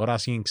στην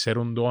τηλεόραση,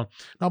 ξέρουν το,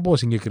 να πω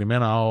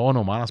συγκεκριμένα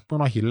όνομα, να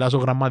πούμε ο Αχιλλέας ο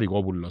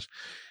Γραμματικόπουλος.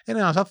 Είναι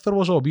ένας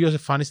άνθρωπος ο οποίος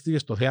εμφανίστηκε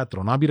στο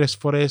θέατρο άπειρες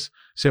φορές,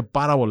 σε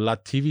πάρα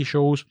πολλά TV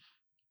shows,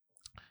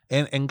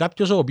 Εν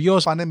κάποιος ο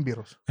οποίος...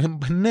 Πανέμπειρος.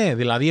 Ναι,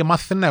 δηλαδή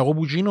μάθαινα εγώ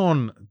που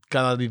γίνον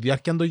κατά τη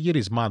διάρκεια των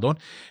γυρισμάτων,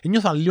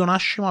 ένιωθα λίγο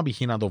άσχημα π.χ.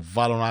 να το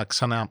βάλω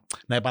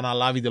να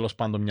επαναλάβει τέλος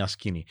πάντων μια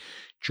σκηνή.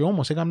 Και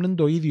όμως έκαναν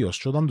το ίδιο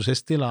και όταν τους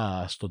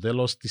έστειλα στο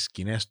τέλος τις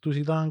σκηνές τους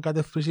ήταν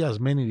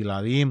κατενθουσιασμένοι,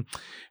 δηλαδή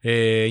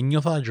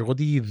ένιωθα και εγώ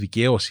τη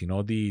δικαίωση,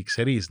 ότι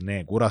ξέρεις,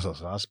 ναι, κούρασα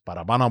σας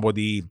παραπάνω από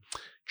ότι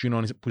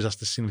που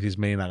είσαστε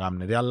συνηθισμένοι να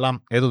κάνετε,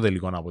 αλλά το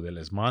τελικό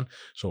αποτέλεσμα,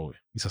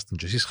 είσαστε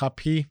και εσείς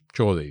happy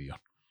και εγώ το ίδιο.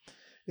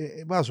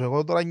 Βάζω,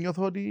 εγώ τώρα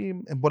νιώθω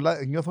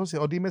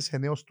ότι είμαι σε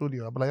νέο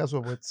στούντιο, απλά για σου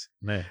πω έτσι.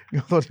 Ναι.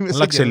 Αλλάξε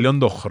Άλλαξε λίγο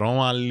το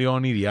χρώμα, λίγο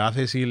η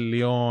διάθεση,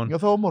 λίγο...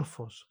 Νιώθω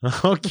όμορφος.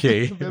 Οκ.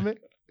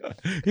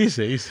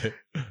 Είσαι.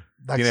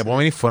 Την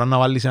επόμενη φορά να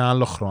βάλεις ένα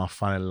άλλο χρώμα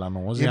φάνελα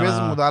όμως. Είπες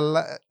μου τα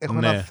άλλα, έχω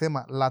ένα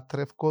θέμα,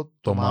 λατρεύω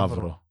το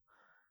μαύρο.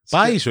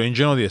 Πάει σου,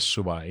 είναι ότι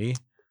σου πάει.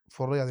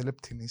 Φορώ γιατί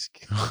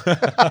λεπτινίσκει.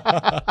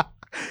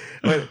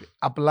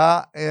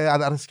 Απλά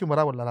αρέσει και μου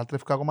πάρα πολλά.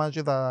 Λατρεύω ακόμα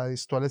και τα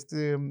ιστουαλές,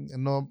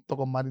 ενώ το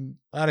κομμάτι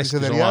της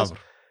εταιρείας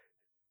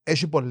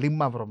έχει πολύ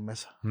μαύρο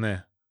μέσα.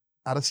 Ναι.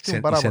 Αρέσει και μου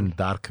πάρα πολύ. Είσαι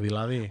dark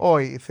δηλαδή.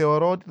 Όχι,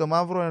 θεωρώ ότι το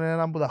μαύρο είναι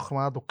ένα από τα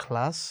χρώματα του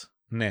class.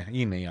 Ναι,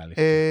 είναι η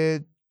αλήθεια.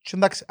 Και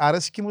εντάξει,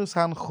 αρέσει και μου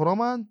σαν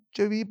χρώμα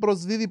και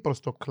προσδίδει προς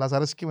το class.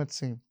 Αρέσει και μου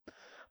έτσι.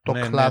 Το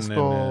class,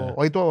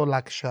 όχι το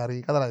luxury,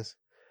 καταλάβεις.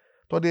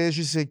 Τότε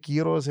έχεις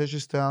κύρος,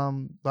 έχεις το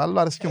άλλο,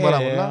 αρέσει και πάρα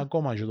πολλά.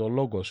 Ακόμα και το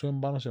λόγο σου είναι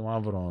πάνω σε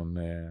μαύρο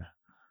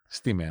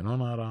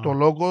στημένο, άρα... Το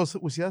λόγο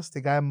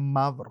ουσιαστικά είναι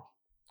μαύρο.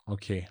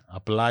 Οκ,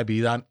 απλά επειδή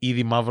ήταν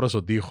ήδη μαύρος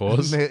ο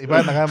τοίχος. Ναι,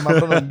 είπα να κάνουμε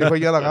μαύρο τον τοίχο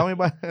για να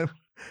κάνουμε...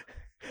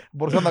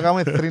 Μπορούσαμε να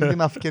κάνουμε θρήν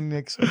να φκένει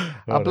έξω.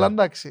 Απλά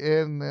εντάξει,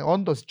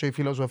 όντως και η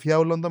φιλοσοφία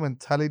όλων το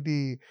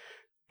mentality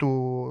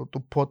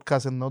του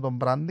podcast ενώ τον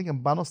branding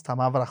είναι πάνω στα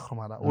μαύρα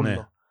χρώματα.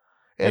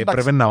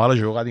 Πρέπει να βάλω και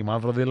εγώ κάτι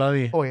μαύρο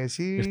δηλαδή. Όχι,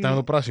 εσύ... Ήρθα με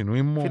το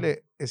πράσινο μου. Φίλε,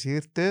 εσύ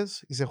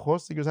ήρθες, είσαι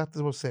host και usahtes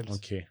πως θέλεις.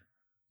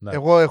 Okay.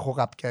 Εγώ έχω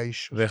κάποια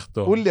issues.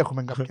 Δέχτω. Όλοι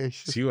έχουμε κάποια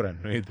issues. Σίγουρα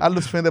εννοείται.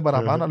 Άλλους φαίνεται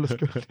παραπάνω, άλλους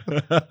πιο λίγο.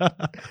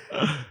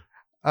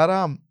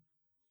 Άρα,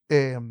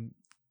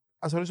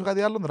 ας ρωτήσω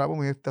κάτι άλλο τώρα που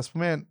μου ήρθε. Ας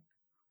πούμε,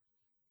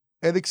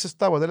 έδειξες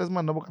το αποτέλεσμα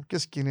από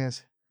κάποιες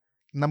σκηνές.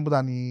 Να μου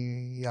ήταν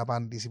η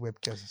απάντηση που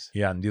έπιασες.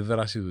 Η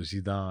αντίδραση τους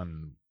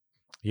ήταν...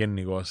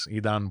 Γενικώς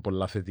ήταν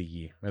πολλά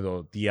θετική. Με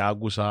το τι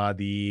άκουσα,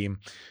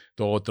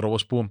 το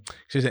τρόπος που...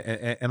 Ξέρεις,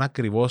 είναι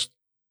ακριβώς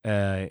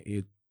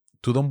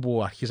τούτο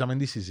που αρχίσαμε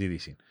τη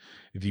συζήτηση.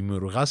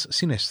 Δημιουργάς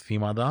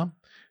συναισθήματα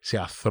σε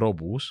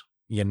ανθρώπους,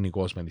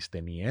 γενικώς με τις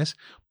ταινίες,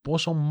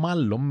 πόσο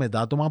μάλλον με τα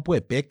άτομα που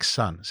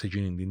επέξαν σε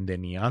εκείνη την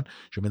ταινία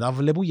και μετά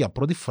βλέπουν για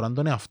πρώτη φορά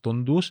τον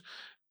εαυτόν τους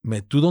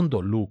με τούτον το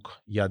look.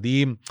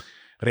 Γιατί...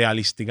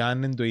 Ρεαλιστικά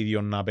είναι το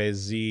ίδιο να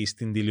παίζει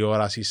στην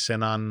τηλεόραση σε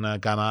έναν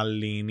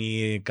κανάλι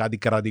ή κάτι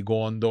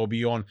κρατικό το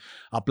οποίο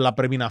απλά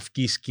πρέπει να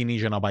βγει σκηνή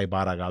και να πάει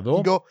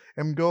παρακάτω.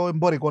 Είναι πιο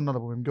εμπορικό να το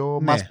πούμε, πιο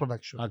mass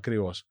production.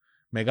 Ακριβώς.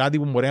 Με κάτι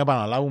που μπορεί να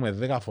επαναλάβουμε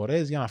 10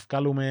 φορές για να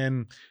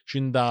βγάλουμε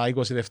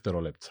 20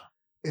 δευτερόλεπτα.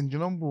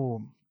 Εντζήνω που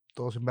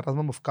το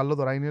συμπεράσμα που βγάλω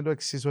τώρα είναι το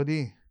εξής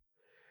ότι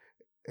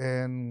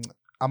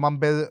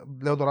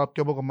λέω τώρα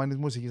πιο από κομμάτι της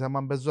μουσικής,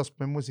 άμα παίζω ας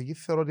πούμε μουσική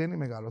θεωρώ ότι είναι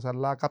μεγάλος,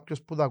 αλλά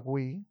κάποιος που το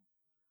ακούει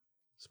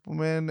ας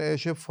πούμε,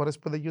 έχει φορές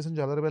που δεν γίνονται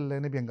και άλλο ρε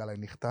είναι πιεν καλά η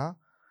νύχτα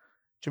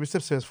και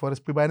πίστεψε τις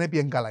φορές που είπα είναι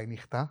πιεν καλά η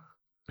νύχτα.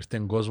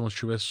 Ήρθεν κόσμος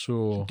και πες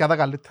σου... Και τα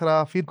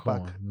καλύτερα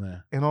feedback.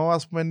 Ναι. Ενώ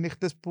ας πούμε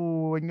νύχτες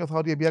που νιώθα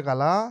ότι πήγα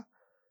καλά,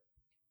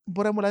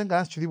 μπορεί να μου λένε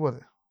κανένας και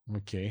τίποτε.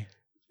 Okay.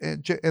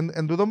 Και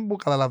εν τούτο που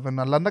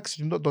καταλαβαίνω, αλλά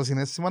εντάξει το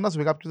συναίσθημα να σου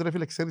πει κάποιος ρε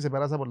φίλε ξέρεις,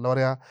 πέρασα πολλά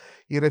ωραία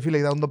ή ρε φίλε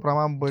ήταν το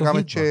πράγμα που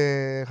έκαμε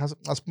και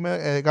ας πούμε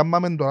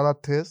έκαναμε τώρα τα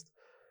τεστ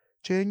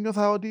και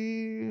νιώθα ότι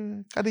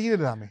κάτι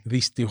γίνεται δάμε.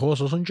 Δυστυχώς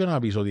όσον και να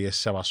πεις ότι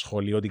σε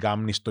απασχολεί ότι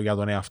κάνεις το για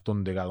τον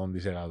εαυτόν το 100%,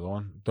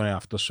 τον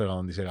εαυτό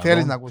σου 100%.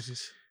 Θέλεις να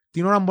ακούσεις.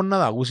 Την ώρα μπορεί να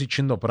τα ακούσεις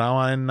και το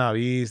πράγμα είναι να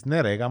πεις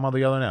ναι ρε έκανα το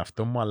για τον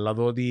εαυτό μου αλλά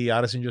το ότι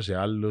άρεσε και σε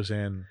άλλους.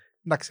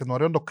 Εντάξει, είναι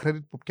ωραίο το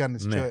credit που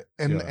πιάνεις και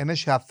εν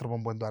έχει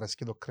άνθρωπο που δεν του αρέσει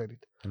και το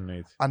credit.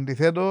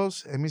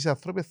 Αντιθέτως, εμείς οι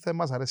άνθρωποι θα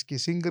μας αρέσει και η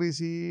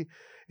σύγκριση,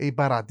 η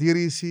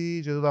παρατήρηση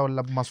και όλα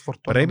όλα που μας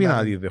φορτώνουν. Πρέπει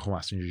να τη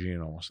δεχόμαστε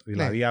όμως.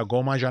 Δηλαδή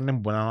ακόμα και αν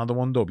είναι έναν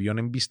άτομο το οποίο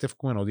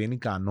εμπιστεύουμε ότι είναι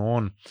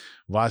ικανόν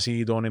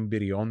βάσει των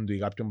εμπειριών του ή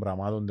κάποιων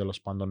πραγμάτων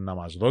τέλος πάντων να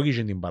μας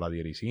δώσει την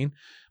παρατήρηση,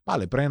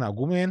 πάλι πρέπει να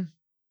ακούμε,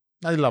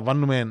 να τη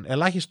λαμβάνουμε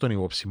ελάχιστον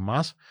υπόψη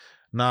μας,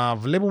 να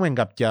βλέπουμε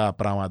κάποια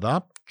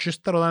πράγματα και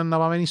ύστερα να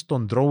πάμε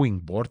στον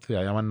drawing board,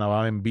 δηλαδή να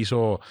πάμε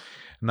πίσω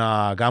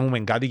να κάνουμε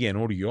κάτι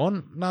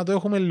καινούριο, να το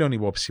έχουμε λίγο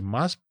υπόψη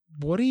μας,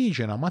 μπορεί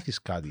και να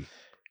μάθεις κάτι.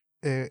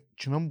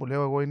 Κοινό που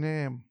λέω εγώ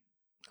είναι,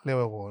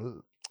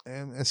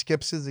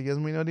 σκέψεις δικές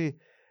μου είναι ότι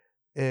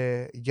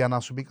για να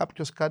σου πει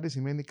κάποιος κάτι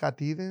σημαίνει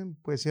κάτι είδε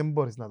που εσύ δεν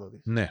μπορείς να το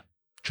δεις. Ναι,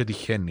 και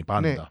τυχαίνει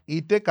πάντα. Ναι,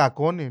 είτε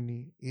κακόν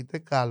είναι, είτε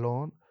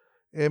καλό,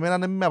 εμένα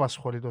δεν με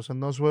απασχολεί τόσο,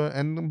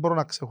 δεν μπορώ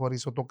να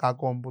ξεχωρίσω το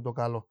κακό από το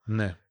καλό.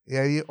 Ναι.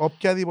 Δηλαδή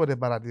οποιαδήποτε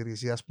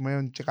παρατηρήση, ας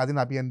πούμε και κάτι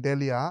να πει εν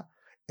τέλεια,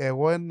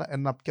 εγώ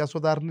να πιάσω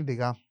τα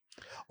αρνητικά.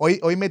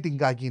 Όχι με την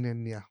κακή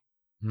έννοια.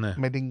 Ναι.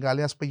 Με την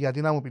καλή, ας πούμε,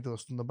 γιατί να μου πείτε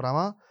το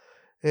πράγμα,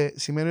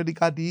 σημαίνει ότι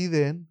κάτι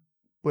είδε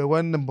που εγώ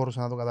δεν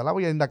μπορούσα να το καταλάβω,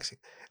 γιατί εντάξει,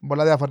 είναι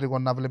πολλά διαφορετικό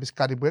να βλέπεις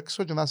κάτι που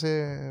έξω και να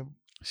είσαι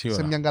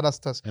σε μια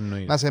κατάσταση,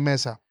 να είσαι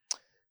μέσα.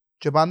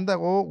 Και πάντα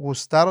εγώ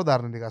γουστάρω τα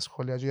αρνητικά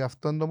σχόλια και γι'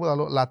 αυτό είναι το που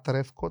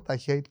λατρεύω τα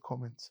hate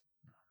comments.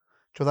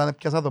 Και όταν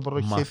πιάσα το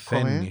πρώτο hate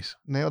comment,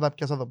 ναι, όταν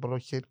πιάσα το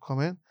πρώτο hate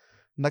comment,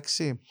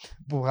 εντάξει,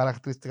 που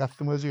χαρακτηριστικά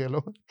θυμώ έτσι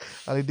γελώ,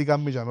 αλλά τι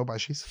κάνουμε για να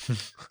πασίς.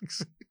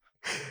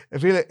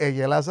 Φίλε,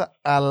 γελάσα,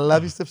 αλλά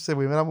πίστεψε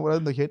που η μέρα μου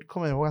βγάλει το hate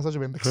comment, εγώ χάσα και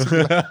 5-6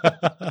 κιλά.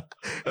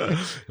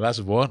 Θα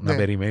σου πω, να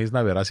περιμένεις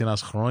να περάσει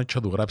ένας χρόνος και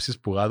να του γράψεις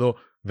που κάτω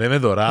δεν με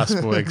δωράς,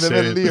 που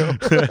ξέρεις.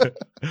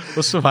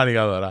 Πώς σου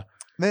φάνηκα τώρα.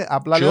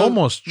 Και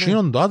όμως,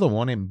 τσίνον το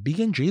άτομο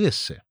μπήκαν και είδες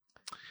σε.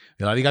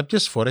 Δηλαδή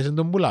κάποιες φορές δεν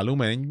τον που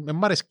λαλούμε, δεν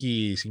μ' αρέσει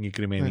η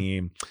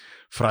συγκεκριμένη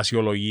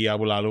φρασιολογία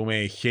που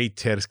λαλούμε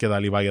haters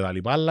κτλ.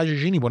 Αλλά και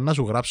εκείνοι μπορεί να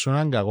σου γράψουν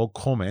έναν κακό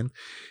comment,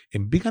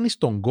 μπήκαν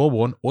στον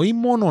κόπο, όχι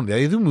μόνο,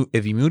 δηλαδή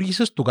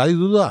δημιούργησες του κάτι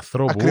του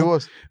ανθρώπου.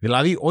 Ακριβώς.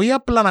 Δηλαδή όχι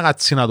απλά να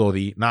κάτσει να το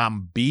δει, να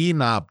μπει,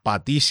 να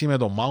πατήσει με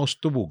το mouse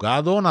του που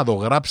κάτω, να το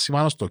γράψει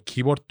πάνω στο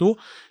keyboard του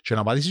και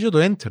να πατήσει και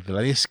το enter.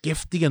 Δηλαδή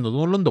σκέφτηκε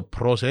όλο το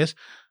process,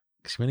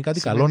 σημαίνει κάτι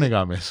καλό να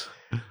κάνεις.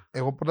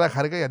 Εγώ πρώτα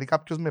χάρηκα γιατί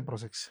κάποιος με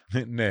πρόσεξε.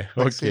 Ναι,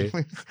 οκ.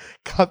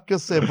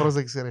 Κάποιος σε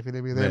πρόσεξε ρε φίλε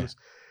επιτέλους.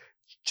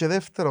 Και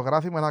δεύτερο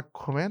γράφει με ένα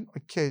comment,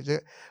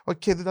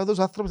 οκ, δηλαδή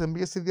ο άνθρωπος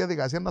μπήκε στη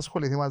διαδικασία να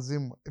ασχοληθεί μαζί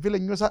μου. Φίλε,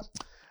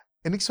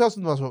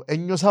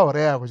 ένιωσα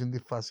ωραία από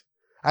την φάση.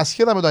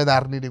 Ασχέτα με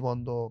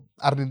το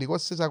αρνητικό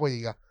σε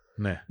εισαγωγικά.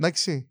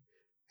 Εντάξει,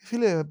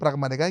 φίλε,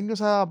 πραγματικά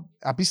ένιωσα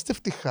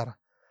απίστευτη χαρά.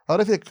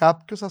 Άρα φίλε,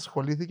 κάποιος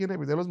ασχολήθηκε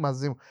επιτέλους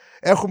μαζί μου.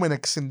 Έχουμε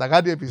 60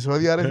 κάτι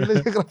επεισόδια ρε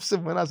φίλε και έγραψε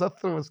με ένας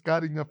άνθρωπος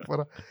κάτι μια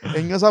φορά.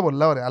 Ένιωσα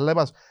πολλά ωραία, αλλά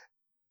είπα,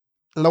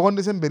 λόγω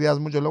της εμπειρίας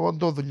μου και λόγω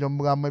των δουλειών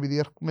που κάνουμε, επειδή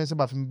έρχομαι σε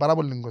επαφή με πάρα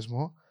πολύ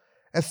κόσμο,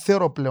 δεν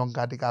θεωρώ πλέον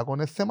κάτι κακό,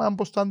 είναι θέμα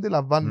πώς το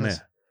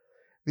αντιλαμβάνεσαι.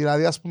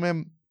 Δηλαδή, ας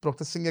πούμε,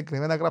 προχτές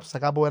συγκεκριμένα έγραψα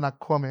κάπου ένα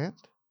comment,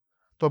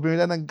 το οποίο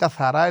ήταν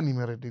καθαρά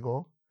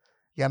ενημερωτικό,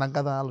 για έναν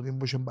καταναλωτή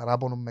που είχε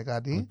παράπονο με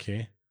κάτι.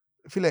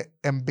 Φίλε,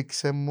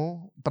 έμπηξε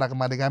μου,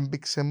 πραγματικά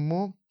έμπηξε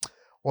μου,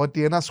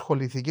 ότι ένα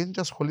ασχοληθήκε και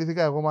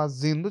ασχολήθηκα εγώ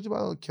μαζί του και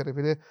είπα, «ΟΚ ρε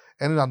φίλε,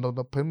 δεν ήταν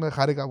το παίρνουμε,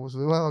 χάρηκα που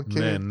σου είπα, και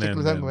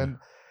κλείσαμε κουβέντα».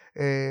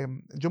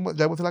 Και που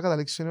θέλω να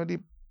καταλήξω είναι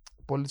ότι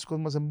πολλοί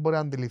κόσμος δεν μπορεί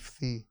να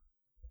αντιληφθεί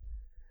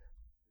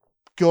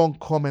ποιο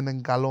κόμμεν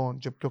είναι καλό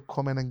και ποιο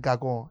κόμμεν είναι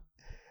κακό.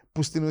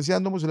 Που στην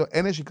ουσία όμως λέω,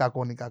 δεν έχει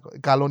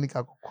καλό ή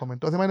κακό κόμμεν.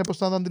 Το θέμα είναι πώς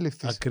θα το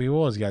αντιληφθείς.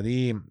 Ακριβώς,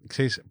 γιατί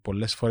ξέρεις,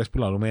 πολλές φορές που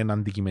λέμε είναι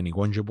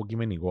αντικειμενικό και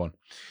υποκειμενικό.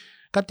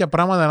 Κάποια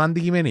πράγματα είναι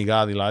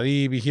αντικειμενικά,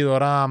 δηλαδή π.χ.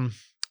 τώρα,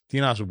 τι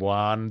να σου πω,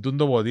 αν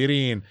το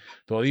ποτήρι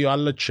το δύο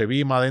άλλο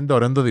τσεπί, μα δεν είναι το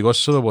ωραίο το δικό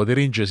σου το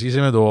ποτήρι και εσύ είσαι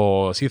με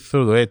το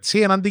σύθρο το έτσι,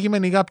 είναι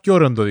αντικειμενικά πιο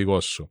ωραίο το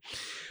δικό σου.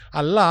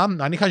 Αλλά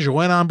αν είχα και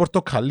εγώ έναν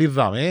πορτοκαλί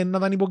δάμε, να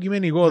ήταν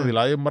υποκειμενικό,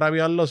 δηλαδή μπορεί να πει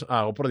άλλος,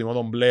 εγώ προτιμώ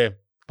τον μπλε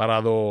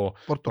παρά το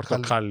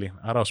πορτοκαλί.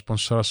 Άρα ο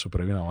σπονσόρας σου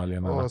πρέπει να βάλει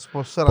ένα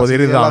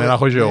ποτήρι δάμε, να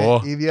έχω και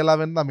εγώ. Ήδη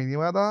έλαβαν τα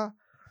μηνύματα,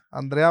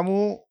 Ανδρέα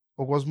μου,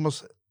 ο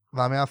κόσμος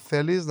δάμε αν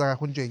θέλεις να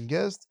έχουν και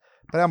guest.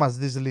 Πρέπει να μας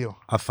δεις λίγο.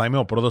 Αν θα είμαι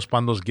ο πρώτος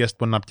πάντως guest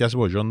που να πιάσει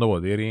από το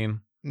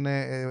ποτήρι,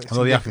 θα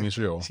το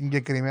διαφημίσω εγώ.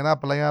 Συγκεκριμένα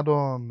απλά για να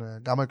τον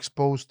κάνω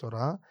expose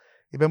τώρα,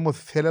 είπε μου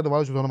θέλει να το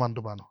βάλω και το όνομα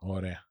του πάνω.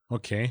 Ωραία,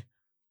 οκ.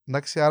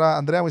 Εντάξει, άρα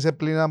Ανδρέα μου είσαι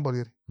πλήν ένα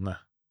ποτήρι. Ναι,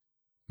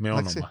 με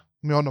όνομα.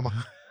 Με όνομα.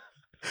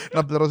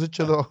 Να πληρώσεις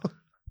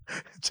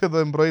και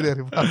το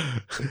embroidery.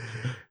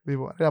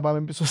 Λοιπόν, να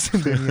πάμε πίσω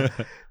στην ταινία.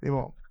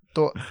 Λοιπόν,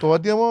 το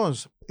ότι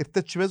όμως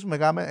ήρθε και πες μου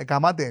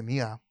έκαμα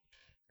ταινία.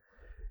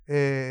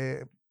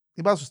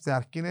 Είπα σου στην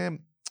αρχή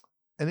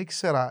δεν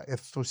ήξερα,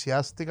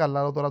 ενθουσιάστηκα,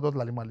 αλλά τώρα το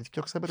λαλή μου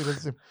αλήθεια,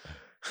 ξεπεριπέτει.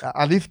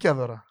 Αλήθεια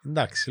τώρα.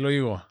 Εντάξει,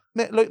 λογικό.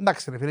 Ναι,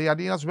 εντάξει ρε φίλε,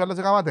 γιατί να σου πει άλλες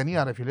έκανα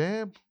ταινία ρε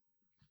φίλε,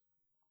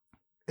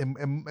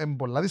 είναι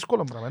πολλά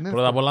δύσκολο πράγμα.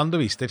 Πρώτα απ' όλα αν το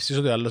πιστεύσεις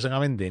ότι άλλος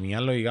έκαμε ταινία,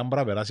 λογικά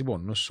μπορεί να περάσει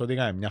πονούς ότι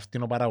έκαμε μια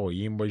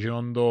φτηνοπαραγωγή, που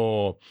έγιναν το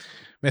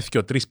με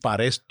 2-3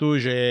 παρές του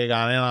και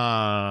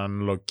κανένα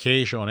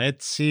location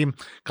έτσι,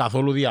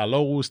 καθόλου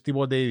διαλόγους,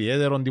 τίποτε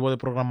ιδιαίτερο, τίποτε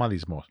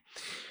προγραμματισμός.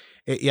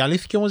 Η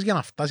αλήθεια όμως για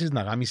να φτάσεις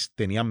να κάνεις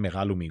ταινία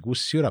μεγάλου μήκους,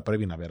 σίγουρα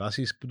πρέπει να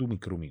περάσεις του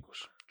μικρού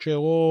μήκους. Και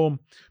εγώ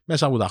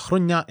μέσα από τα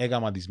χρόνια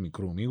έκανα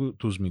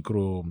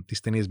τις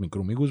ταινίες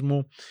μικρού μήκους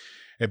μου,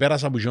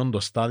 πέρασα από το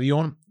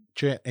στάδιο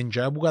και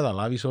εντιά που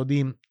καταλάβεις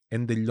ότι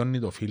εν τελειώνει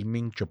το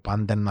filming και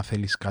πάντα να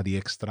θέλεις κάτι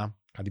έξτρα,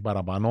 κάτι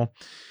παραπάνω.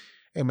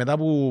 Μετά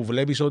που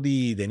βλέπεις ότι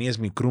οι ταινίες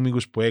μικρού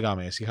μήκους που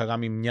έκαμε, είχα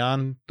κάνει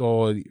μια,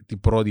 την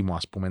πρώτη μου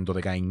ας πούμε το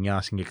 19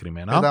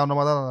 συγκεκριμένα. Τα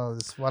ονόματα να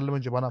τις βάλουμε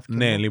και πάνω αυτό.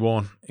 Ναι,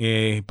 λοιπόν,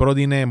 η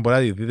πρώτη είναι, μπορεί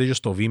να τη δείτε και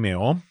στο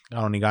Vimeo,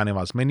 κανονικά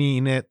ανεβασμένη,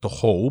 είναι το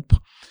Hope.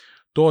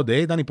 Τότε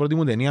ήταν η πρώτη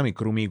μου ταινία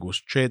μικρού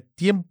μήκους και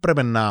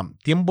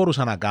τι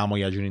μπορούσα να κάνω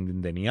για αυτήν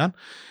την ταινία.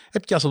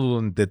 Έπιασα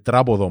τον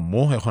τετράποδο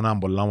μου, έχω έναν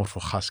πολλά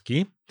όμορφο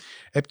husky.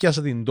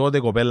 Έπιασα την τότε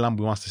κοπέλα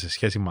που είμαστε σε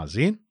σχέση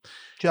μαζί.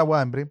 Και από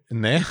έμπρι.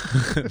 Ναι.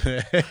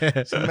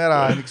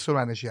 Σήμερα δεν ξέρω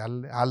αν έχει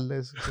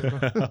άλλες.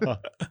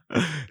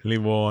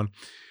 Λοιπόν,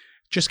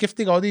 Και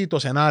σκέφτηκα ότι το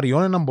σενάριο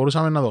είναι να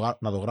μπορούσαμε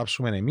να το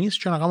γράψουμε εμείς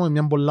και να κάνουμε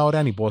μια πολλά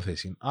ωραία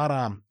υπόθεση.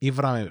 Άρα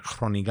ήβραμε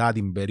χρονικά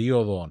την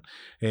περίοδο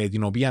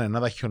την οποία είναι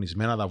τα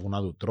χιονισμένα τα βουνά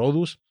του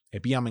Τρόδους.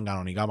 Επήγαμε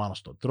κανονικά πάνω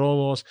στο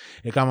Τρόδος,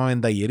 έκαναμε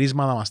τα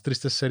γυρίσματα μας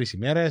 3-4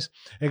 ημέρες,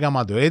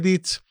 έκανα το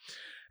edits,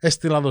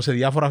 έστειλα το σε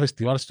διάφορα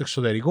φεστιβάλ στο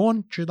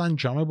εξωτερικό και ήταν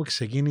τζάμε που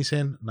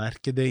ξεκίνησε να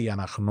έρχεται η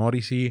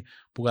αναγνώριση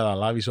που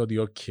καταλάβεις ότι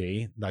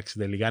εντάξει,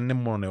 τελικά είναι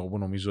μόνο εγώ που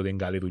νομίζω ότι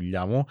είναι καλή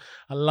δουλειά μου,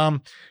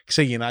 αλλά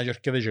ξεκινά και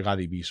έρχεται και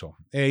κάτι πίσω.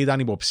 Ήταν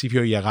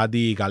υποψήφιο για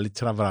κάτι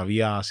καλύτερα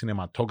βραβεία,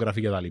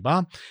 cinematography κτλ.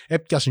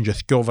 Έπιασαν και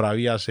 2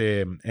 βραβεία σε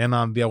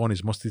έναν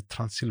διαγωνισμό στη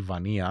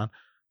Τρανσιλβανία,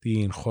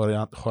 την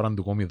χώρα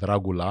του κόμι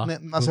Δράκουλα. Ναι,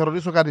 να σε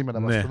ρωτήσω κάτι μετά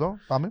από αυτό.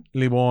 Πάμε.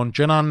 Λοιπόν,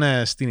 και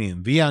έναν στην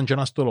Ινδία, και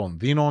έναν στο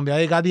Λονδίνο,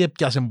 δηλαδή κάτι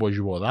έπιασε από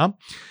τίποτα.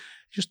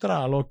 Και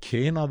ύστερα λέω,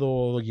 να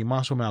το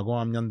δοκιμάσω με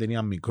ακόμα μια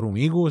ταινία μικρού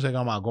μήκους,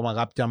 έκανα ακόμα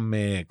κάποια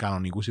με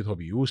κανονικούς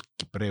ηθοποιούς,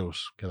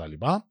 Κυπραίους κτλ.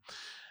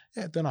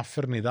 Το ένα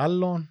φέρνει τ'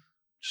 άλλο,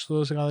 και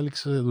στο σε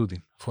κατέληξε σε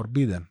τούτη.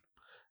 Forbidden.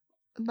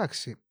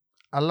 Εντάξει,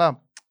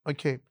 αλλά,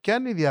 ποια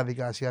είναι η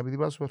διαδικασία, επειδή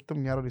πάω σου αυτό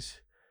μια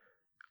ερώτηση.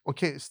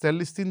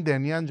 Στέλνεις την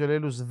ταινία και λέει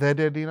τους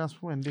δέτε την, ας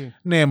πούμε, τι.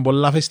 Ναι,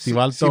 πολλά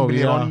φεστιβάλ τα οποία...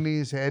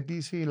 Συμπληρώνεις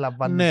αίτηση,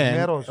 λαμβάνεις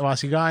μέρος. Ναι,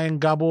 βασικά είναι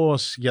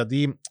κάπως,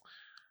 γιατί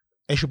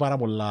έχει πάρα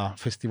πολλά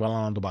φεστιβάλ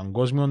ανά το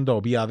παγκόσμιο, τα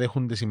οποία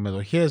δέχονται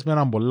συμμετοχές με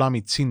έναν πολλά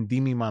μητσίν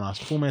τίμημα,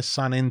 ας πούμε,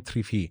 σαν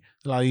entry fee.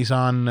 Δηλαδή,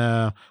 σαν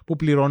που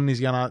πληρώνεις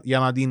για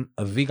να την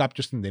δει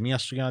κάποιος την ταινία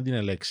σου, για να την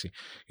ελέξει.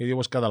 Γιατί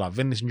όπως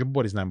καταλαβαίνεις, δεν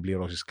μπορείς να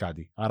πληρώσεις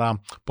κάτι.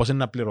 Άρα, πώς είναι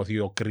να πληρωθεί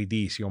ο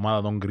κριτής, η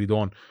ομάδα των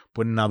κριτών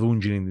που είναι να δουν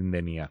την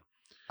ταινία.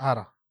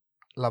 Άρα,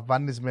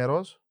 λαμβάνεις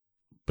μέρος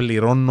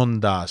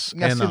πληρώνοντας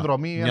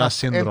μια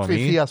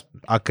συνδρομή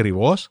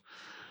ακριβώς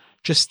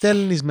και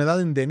στέλνεις μετά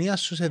την ταινία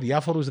σου σε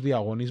διάφορους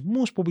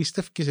διαγωνισμούς που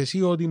πιστεύεις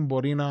εσύ ότι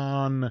μπορεί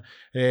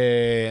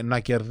να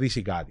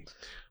κερδίσει κάτι.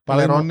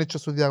 Πληρώνεις και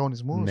στους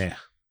διαγωνισμούς. Ναι.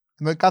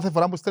 Ενώ κάθε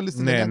φορά που στέλνεις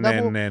την ταινία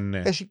κάπου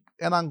έχει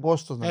έναν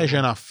κόστος. Έχει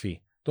ένα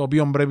φύ, το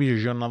οποίο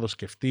πρέπει και να το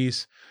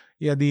σκεφτείς,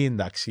 γιατί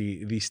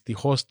εντάξει,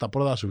 δυστυχώς τα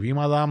πρώτα σου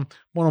βήματα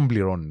μόνο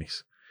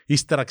πληρώνεις.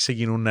 Ύστερα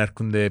ξεκινούν να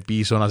έρχονται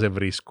πίσω να σε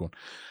βρίσκουν.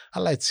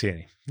 Αλλά έτσι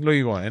είναι.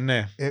 Λογικό,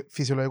 ναι.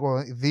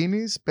 Φυσιολογικό.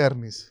 Δίνεις,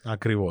 παίρνεις.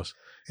 Ακριβώς.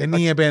 Είναι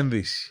η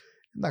επένδυση.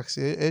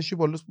 Εντάξει, έχει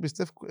πολλούς που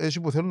πιστεύουν,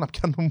 έχει που θέλουν να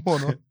πιάνουν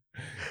μόνο.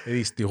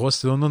 Δυστυχώς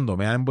σε τον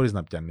τομέα δεν μπορείς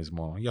να πιάνεις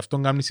μόνο. Γι' αυτό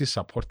κάνεις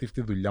supportive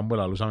τη δουλειά που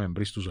λαλούσαμε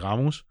πριν στους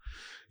γάμους,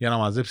 για να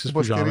μαζέψεις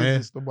που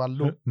υποστηρίζεις το που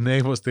αλλού. Ναι,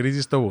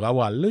 υποστηρίζεις το που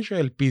κάπου αλλού και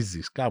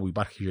ελπίζεις. Κάπου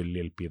υπάρχει και λίγη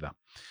ελπίδα.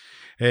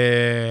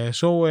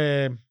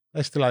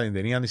 Έστειλα την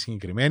ταινία τη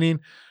συγκεκριμένη,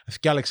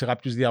 φτιάλεξε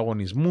κάποιους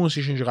διαγωνισμούς,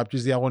 είχε και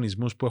κάποιους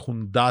διαγωνισμούς που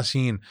έχουν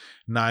τάση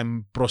να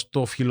είναι προς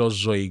το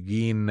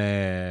φιλοζωική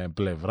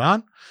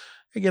πλευρά.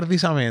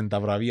 Κερδίσαμε τα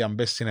βραβεία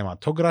Best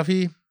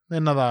Cinematography,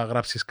 να τα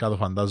γράψεις κάτω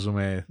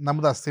φαντάζομαι. Να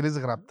μου τα στείλεις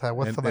γραπτά,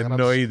 εγώ θα τα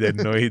γράψω.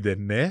 Εννοείται,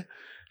 ναι.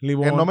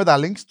 Λοιπόν, ενώ με τα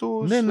links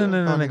τους.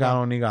 Ναι,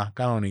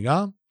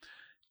 κανονικά.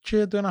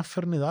 Και το ένα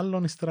φέρνει το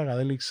άλλο, ύστερα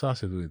κατέληξα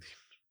σε τούτη.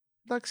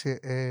 Εντάξει,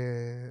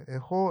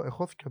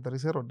 έχω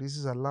 2-3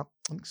 ερωτήσεις, αλλά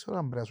δεν ξέρω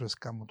αν πρέπει να σου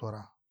εσκάμω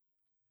τώρα.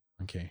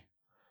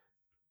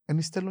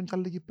 Εν στέλνουν κι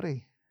άλλοι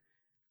Κυπρέοι.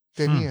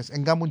 Ταινίες,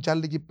 εν κάνουν κι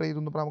άλλοι Κυπρέοι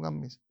το πράγμα που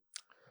κάνεις.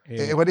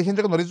 Εγώ είχα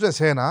και γνωρίζω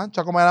εσένα και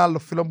ακόμα ένα άλλο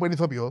φίλο που είναι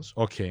ηθοποιός.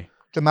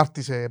 Και να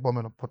έρθει σε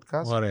επόμενο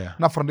podcast. Ωραία.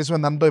 Να φροντίσουμε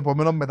να είναι το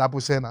επόμενο μετά από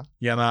εσένα.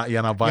 Για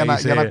να πάει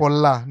για να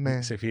κολλά,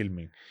 ναι. Σε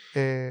filming.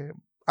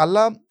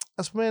 Αλλά,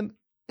 ας πούμε,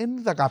 δεν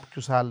είδα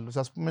κάποιους άλλους.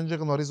 Ας πούμε, και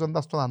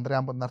γνωρίζοντας τον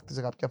Ανδρέα που να έρθει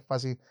σε κάποια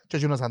φάση. Και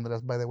εκείνος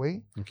Ανδρέας, by the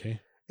way.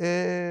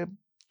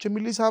 Και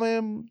μιλήσαμε,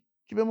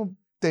 και είπαμε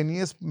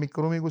ταινίες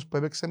μικρού μήκους που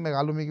έπαιξε,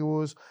 μεγάλου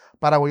μήκους,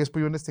 παραγωγές που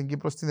γίνονται στην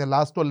Κύπρο, στην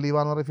Ελλάδα, στο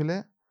Λίβανο, ρε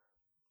φίλε.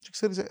 Και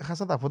ξέρεις,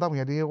 χάσα τα φώτα μου,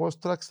 γιατί εγώ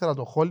τώρα ξέρω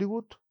το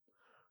Hollywood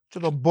και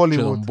το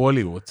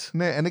Bollywood.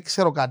 Ναι, δεν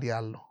ξέρω κάτι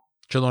άλλο.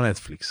 Και το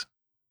Netflix.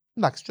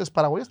 Εντάξει, και τις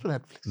παραγωγές του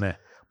Netflix. Ναι.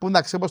 Που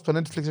εντάξει, όπως το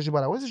Netflix έχει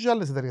παραγωγές, έχει και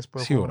άλλες εταιρείες που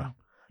έχουν. Σίγουρα.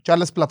 Και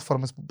άλλες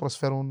πλατφόρμες που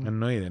προσφέρουν.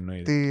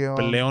 Εννοείται.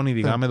 Πλέον,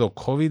 ειδικά με το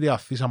COVID,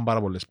 αφήσαν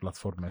πάρα πολλές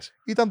πλατφόρμες.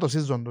 Ήταν το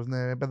season τους,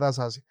 ναι,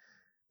 πεδάσασαι.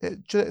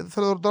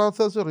 Τώρα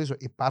θα σε ρωτήσω,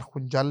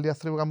 υπάρχουν κι άλλοι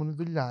άνθρωποι που κάνουν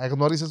τη δουλειά?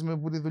 Εγνώρισες με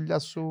που τη δουλειά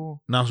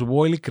σου? Να σου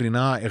πω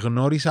ειλικρινά,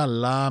 εγνώρισα,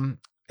 αλλά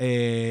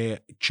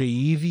και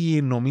οι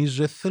ίδιοι νομίζω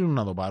δεν θέλουν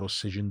να το πάρουν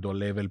σε το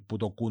level που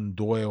το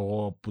κουντώ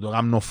εγώ, που το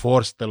κάνω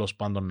force τέλος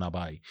πάντων να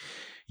πάει.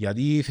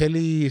 Γιατί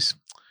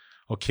θέλεις,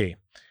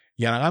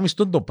 για να κάνεις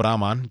το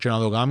πράγμα και να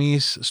το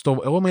κάνεις,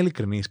 εγώ είμαι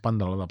ειλικρινής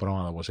πάντα όλα τα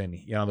πράγματα όπως είναι,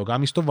 για να το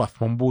κάνεις στο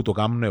βαθμό που το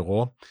κάνω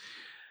εγώ,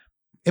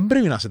 δεν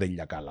πρέπει να είσαι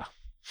τέλεια καλά.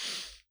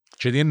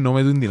 Και τι εννοώ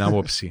με την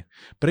άποψη.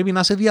 Πρέπει να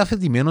είσαι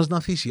διαθετημένος να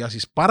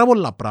θυσιάσεις πάρα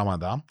πολλά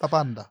πράγματα. Τα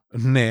πάντα.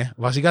 Ναι,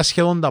 βασικά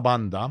σχεδόν τα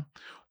πάντα.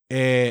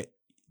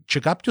 Και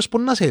κάποιος που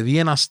να σε δει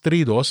ένας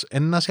τρίτος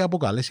να σε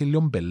αποκαλέσει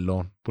λίγο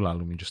μπελόν που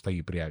λαλούμε και στα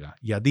Κυπριακά.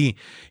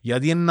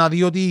 Γιατί να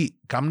δει ότι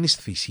κάνεις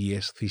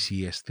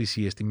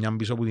θυσίες τη μια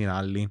πίσω από την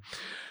άλλη.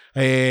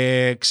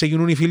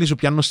 Ξεκινούν οι φίλοι σου,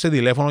 πιάνουν σε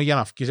τηλέφωνο για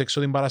να βγεις έξω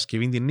την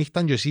Παρασκευή τη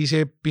νύχτα και εσύ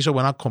είσαι πίσω από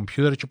ένα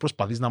κομπιούτερ και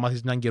προσπαθείς να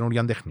μάθεις μια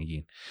καινούργια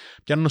τεχνική.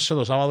 Πιάνουν σε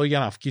το Σάββατο για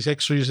να βγεις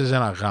έξω και είσαι σε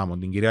ένα γάμο.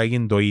 Την Κυριακή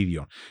είναι το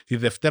ίδιο. Τη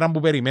Δευτέρα που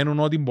περιμένουν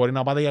ότι μπορεί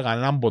να πάτε για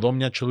κανέναν ποτό,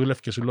 μια και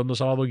δούλευκες όλο το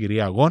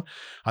Σαββατοκυριακό,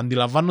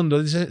 αντιλαμβάνονται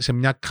ότι είσαι σε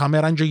μια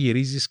κάμερα και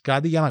γυρίζεις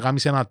κάτι για να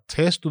κάνεις ένα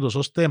τεστ, ούτως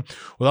ώστε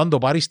όταν το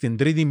πάρεις την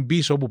Τρίτη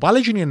πίσω, που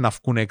πάλι είναι να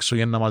βγουν έξω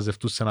για να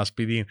μαζευτούν σε ένα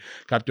σπίτι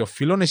κάποιων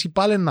φίλων, εσύ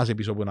πάλι να είσαι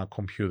πίσω από ένα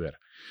κομπιούτερ.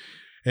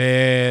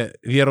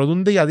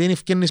 Διαρωτούνται γιατί δεν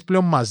ευκαινείς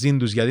πλέον μαζί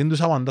τους, γιατί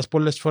τους απαντάς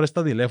πολλές φορές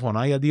τα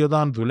τηλέφωνα, γιατί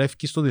όταν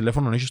δουλεύεις στο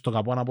τηλέφωνο έχεις το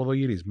καπό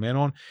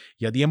αναποδογυρισμένο,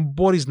 γιατί δεν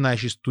μπορείς να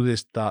έχεις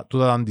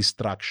τούτα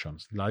distractions.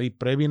 Δηλαδή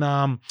πρέπει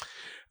να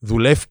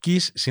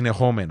δουλεύεις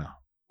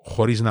συνεχόμενα,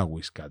 χωρίς να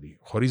ακούεις κάτι,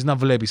 χωρίς να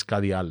βλέπεις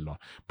κάτι άλλο.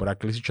 Μπορεί να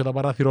κλείσεις και τα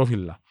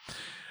παραθυρόφυλλα.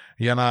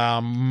 Για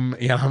να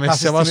με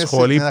σε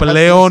απασχολεί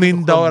πλέον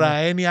είναι τα ώρα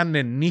έννοια, αν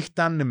είναι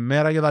νύχτα, αν είναι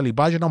μέρα και τα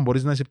λοιπά, και να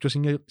μπορείς να είσαι πιο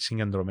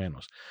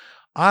συγκεντρωμένος.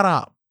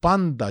 Άρα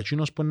πάντα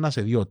εκείνος που είναι να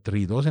σε δει ο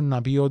τρίτος είναι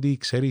να πει ότι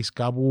ξέρεις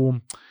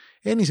κάπου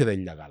δεν είσαι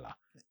τέλεια καλά.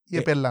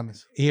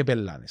 Οι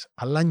επελάνες.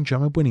 Αλλά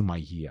είναι που είναι η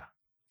μαγεία.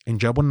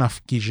 Είναι που να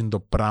βγει το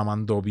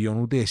πράγμα το οποίο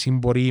ούτε εσύ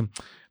μπορεί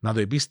να το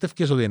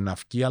επίστευκες ότι είναι να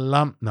βγει,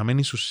 αλλά να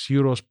μένεις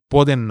σίγουρος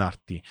πότε είναι να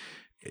έρθει.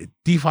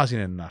 Τι φάση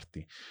είναι να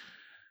έρθει.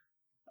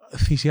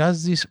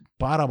 Θυσιάζεις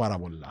πάρα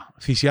πολλά.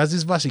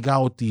 Θυσιάζεις βασικά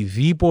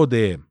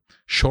οτιδήποτε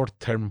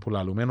short term που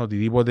λαλούμε,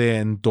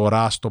 οτιδήποτε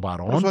τώρα στο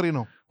παρόν,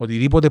 προσωρινό.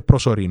 Οτιδήποτε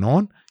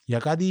προσωρινό για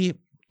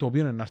κάτι το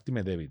οποίο είναι να έρθει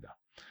μετέπειτα.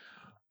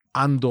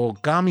 Αν το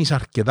κάνεις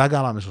αρκετά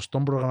καλά με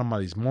σωστόν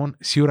προγραμματισμό,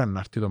 σίγουρα είναι να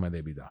έρθει το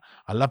μετέπειτα.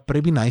 Αλλά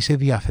πρέπει να είσαι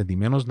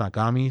διαθετημένος να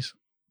κάνεις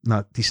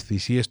τις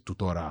θυσίες του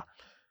τώρα.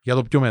 Για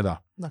το πιο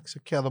μετά.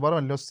 Εντάξει, και θα το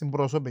πάρουμε λίγο στην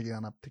προσωπική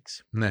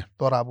ανάπτυξη. Ναι.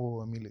 Τώρα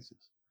που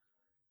μίλησες.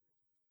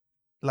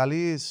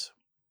 Λαλείς,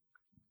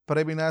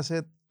 πρέπει να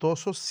είσαι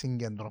τόσο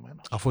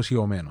συγκεντρωμένος.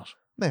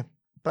 Αφοσιωμένος. Ναι,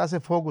 πρέπει να είσαι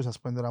focus, ας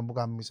πούμε, τώρα που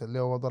κάνεις.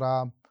 Λέω εγώ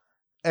τώρα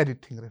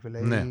editing, ρε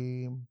φίλε. Ναι.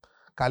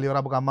 Καλή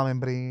ώρα που κάναμε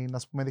πριν,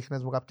 ας πούμε,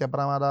 δείχνες μου κάποια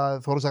πράγματα,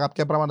 θεωρούσα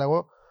κάποια πράγματα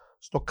εγώ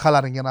στο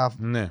coloring για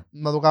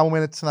να το κάνουμε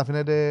έτσι να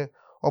φαίνεται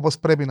όπως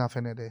πρέπει να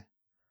φαίνεται.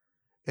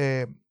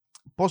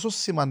 Πόσο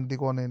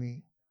σημαντικό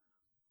είναι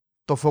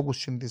το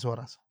focus της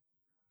ώρας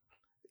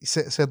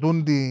σε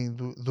τούν τη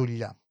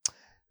δουλειά.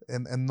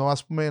 Ενώ,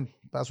 ας πούμε,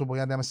 θα σου πω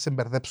γιατί να σε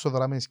μπερδέψω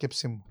τώρα με τη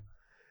σκέψη μου.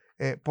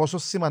 Πόσο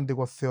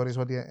σημαντικό θεωρείς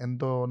ότι είναι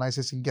το να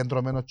είσαι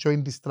συγκεντρωμένος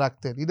και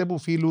distracted, είτε από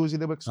φίλους,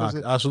 είτε από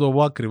εξώσεις. Ας σου το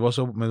πω ακριβώς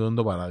με τον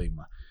το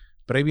παράδειγμα.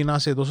 Πρέπει να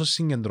είσαι τόσο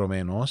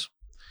συγκεντρωμένος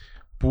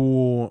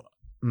που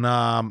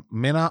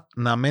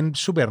να μην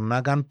σου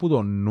περνά καν που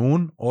το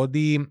νουν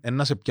ότι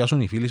να σε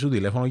πιάσουν οι φίλοι σου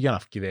τηλέφωνο για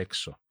να βγει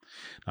έξω.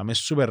 Να μην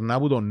σου περνά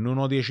που το νουν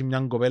ότι έχει μια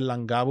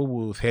κοπέλα κάπου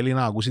που θέλει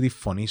να ακούσει τη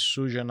φωνή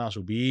σου και να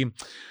σου πει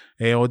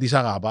ότι σε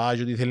αγαπά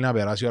και ότι θέλει να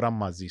περάσει ώρα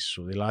μαζί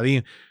σου.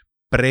 Δηλαδή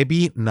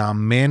πρέπει να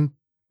μην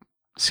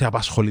σε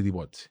απασχολεί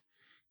τίποτα.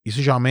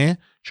 Είσαι για μέ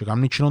και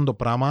κάνεις εκείνον το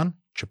πράγμα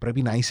και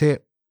πρέπει να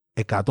είσαι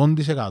 100%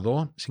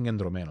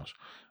 συγκεντρωμένος.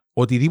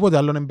 Οτιδήποτε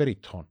άλλο είναι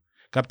περιττόν.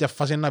 Κάποια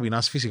φάση είναι να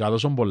πεινάς φυσικά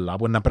τόσο πολλά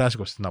που είναι να πρέπει να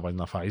σηκωθείς να πάει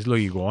να φάεις,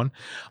 λογικό.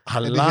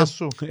 Αλλά,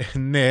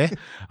 ναι,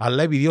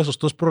 αλλά επειδή ο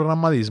σωστός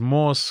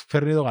προγραμματισμός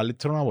φέρνει το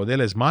καλύτερο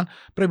αποτέλεσμα,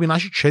 πρέπει να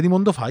έχεις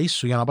έτοιμο το φαΐ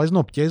σου για να πάεις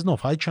να πιέσεις να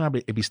φάεις και να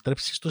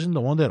επιστρέψεις στο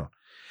συντομότερο.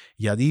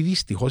 Γιατί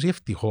δυστυχώς ή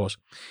ευτυχώς,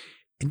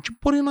 δεν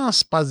μπορεί να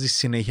σπάζεις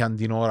συνέχεια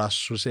την ώρα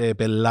σου σε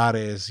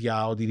πελάρες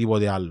για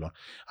οτιδήποτε άλλο.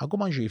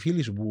 Ακόμα και οι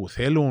φίλοι σου που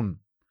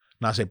θέλουν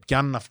να σε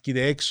πιάνουν να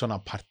βγείτε έξω, να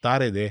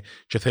παρτάρετε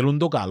και θέλουν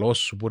το καλό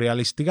σου, που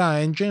ρεαλιστικά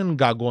δεν είναι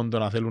κακό το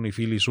να θέλουν οι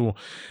φίλοι σου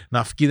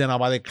να βγείτε να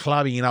πάτε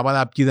κλάβι ή να πάτε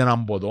να πιείτε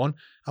έναν ποτόν.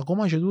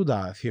 Ακόμα και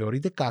τούτα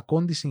θεωρείται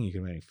κακό τη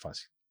συγκεκριμένη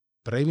φάση.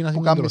 Πρέπει να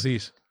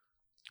συγκεντρωθείς.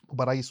 Που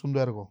παράγεις το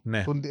έργο,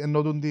 ναι.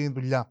 Ενώ τη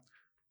δουλειά.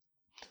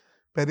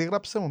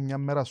 Περίγραψε μου μια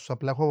μέρα σου,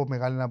 απλά έχω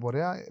μεγάλη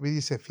απορία, επειδή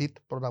είσαι fit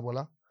πρώτα απ'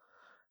 όλα.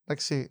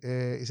 Εντάξει,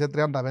 είσαι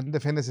 35,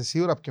 φαίνεσαι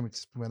σίγουρα πιο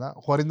μικρής που μένα,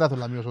 χωρίς να θέλω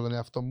να μειώσω τον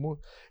εαυτό μου.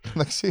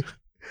 Εντάξει.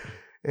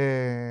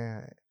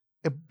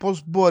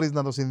 Πώς μπορείς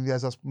να το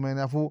συνδυάσεις, ας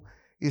πούμε, αφού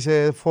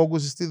είσαι focus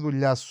στη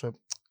δουλειά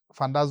σου.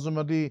 Φαντάζομαι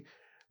ότι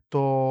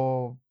το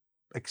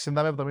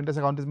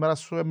 60-70% της μέρας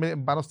σου είναι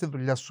πάνω στη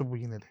δουλειά σου που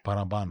γίνεται.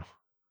 Παραπάνω.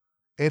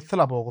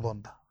 Θέλω από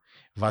 80.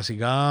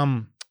 Βασικά,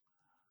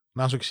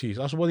 να σου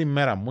εξηγήσω. Να σου πω τη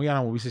μέρα μου για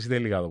να μου πεις εσύ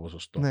τελικά το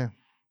ποσοστό. Ναι.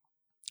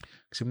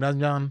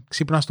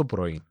 Ξυπνάς το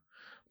πρωί.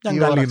 Μια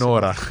καλή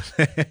ώρα.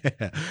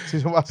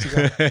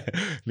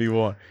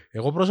 Λοιπόν,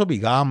 εγώ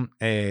προσωπικά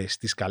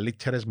στις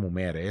καλύτερες μου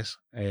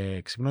μέρες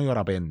ξυπνώ η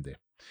ώρα 5.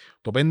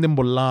 Το 5 είναι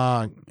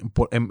πολλά,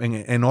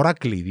 εν ώρα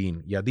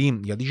κλειδί. Γιατί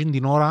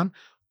την ώρα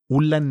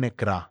ούλα είναι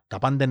νεκρά. Τα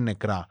πάντα είναι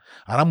νεκρά.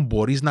 Άρα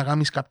μπορείς να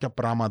κάνεις κάποια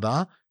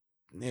πράγματα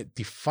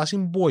τη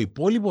φάση που ο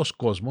υπόλοιπος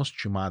κόσμος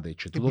κοιμάται.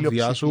 Και τούτο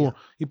διάσου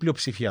η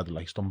πλειοψηφία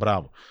τουλάχιστον.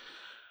 Μπράβο.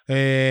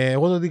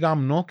 Εγώ το τι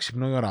κάνω,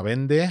 ξυπνώ η ώρα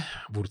 5,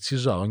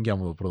 βουρτσίζω αδόγκια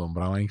μου το πρώτο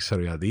πράγμα, δεν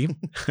ξέρω γιατί.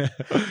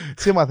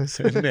 Σήμαθες.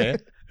 Ναι.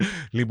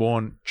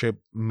 Λοιπόν, και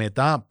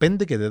μετά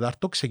 5 και 4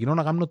 ξεκινώ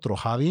να κάνω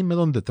τροχάδι με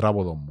τον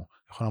τετράποδο μου.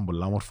 Έχω έναν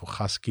πολλά μόρφο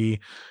χάσκι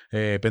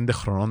 5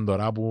 χρονών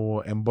τώρα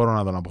που δεν μπορώ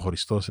να τον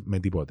αποχωριστώ με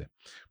τίποτε.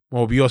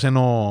 ο οποίος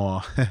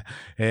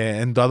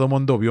είναι το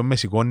άτομο το οποίο με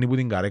σηκώνει που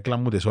την καρέκλα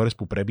μου τις ώρες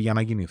που πρέπει για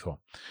να κινηθώ.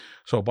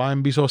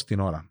 Πάμε πίσω στην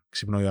ώρα.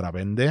 Ξυπνώ η ώρα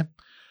 5.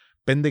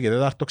 5 και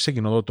 4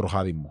 ξεκινώ το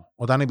τροχάδι μου.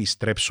 Όταν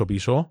επιστρέψω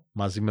πίσω,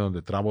 μαζί με τον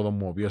τετράποδο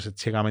μου, ο οποίος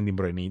έτσι έκαμε την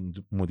πρωινή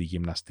μου τη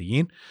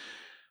γυμναστική,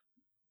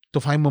 το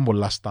φάι μου είναι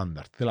πολλά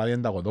στάνταρτ. Δηλαδή,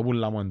 είναι τα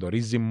κοτόπουλα μου, είναι το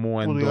ρύζι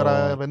μου. Που η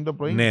ώρα 5 το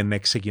πρωί. Ναι,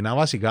 ξεκινά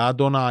βασικά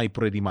η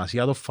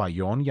προετοιμασία των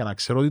φαγιών για να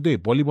ξέρω ότι το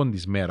υπόλοιπο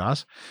της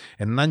μέρας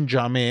είναι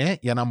τζαμέ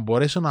για να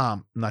μπορέσω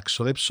να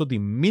ξοδέψω τη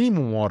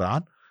μίνιμουμ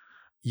ώρα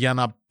για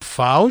να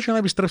φάω και να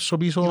επιστρέψω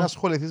πίσω. Για να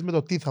ασχοληθείς με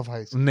το τι θα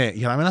φάεις. Ναι,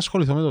 για να μην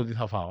ασχοληθώ με το τι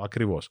θα φάω,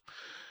 ακριβώς.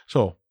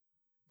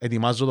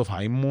 Ετοιμάζω το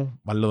φαΐ μου,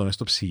 βάλω το μες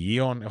στο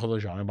ψυγείο, έχω το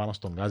τζαμέ πάνω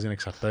στον γκάζι,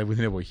 εξαρτάται από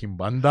την εποχή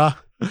πάντα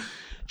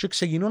και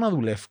ξεκινώ να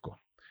δουλεύω.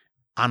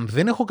 Αν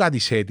δεν έχω κάτι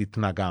σε edit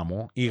να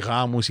κάνω ή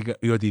γάμους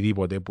ή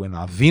οτιδήποτε που είναι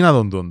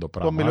αδύνατον το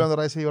πράγμα. Το μιλώ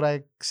τώρα είσαι η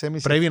ώρα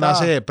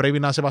 6.30-7. Πρέπει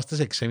να σε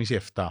βάστες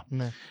 6.30-7.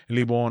 Ναι.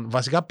 Λοιπόν,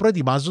 βασικά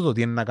προετοιμάζω το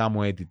τι είναι να κάνω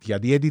edit.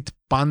 Γιατί edit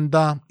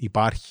πάντα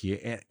υπάρχει.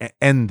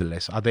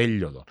 Endless,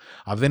 ατέλειωτο.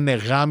 Αν δεν είναι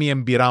γάμοι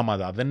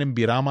εμπειράματα. Αν δεν είναι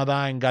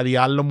εμπειράματα, είναι κάτι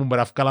άλλο μου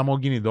μπορεί να βγάλω το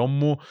κινητό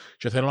μου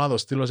και θέλω να το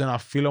στείλω σε ένα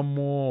φίλο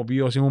μου ο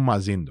οποίος ήμουν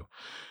μαζί του.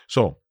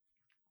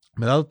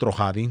 Μετά το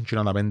τροχάδι,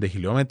 5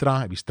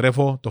 χιλιόμετρα,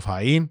 επιστρέφω το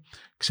φαΐ,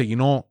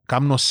 ξεκινώ,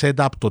 κάνω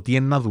setup το τι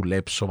είναι να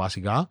δουλέψω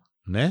βασικά,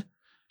 ναι,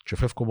 και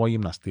φεύγω από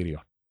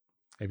γυμναστήριο.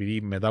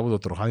 Επειδή μετά από το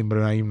τροχάδι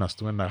πρέπει να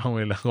γυμναστούμε, να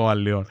κάνουμε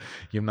λίγο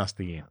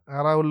γυμναστική.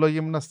 Άρα όλο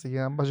γυμναστική,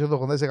 αν πας εδώ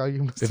κοντά σε καλή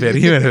γυμναστική.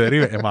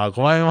 Περίμενε, μα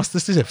ακόμα είμαστε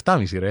στις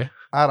 7.30 ρε.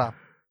 Άρα,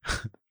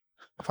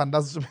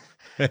 φαντάζομαι,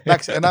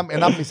 εντάξει,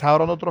 ένα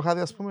μισάωρο το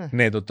τροχάδι ας πούμε.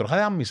 Ναι, το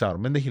τροχάδι ένα μισάωρο,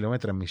 5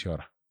 χιλιόμετρα μισή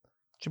ώρα.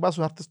 Και πας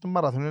να έρθεις στον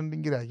μαραθώνιο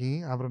την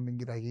Κυριακή, αύριο την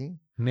Κυριακή.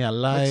 Ναι,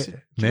 αλλά...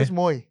 Και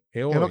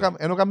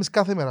ενώ κάνεις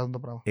κάθε μέρα το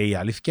πράγμα. Η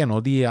αλήθεια είναι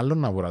ότι άλλο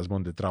να βουράς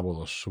μόνο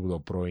τετράποδος σου το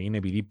πρωί είναι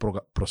επειδή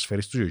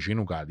προσφέρεις του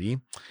Γιωγίνου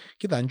κάτι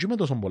και δεν είμαι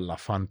τόσο πολλά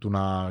φαν του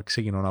να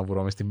ξεκινώ να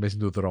βουρώ μες στην μέση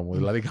του δρόμου.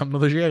 Δηλαδή κάνω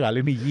το για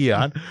καλή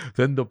υγεία,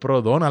 δεν είναι το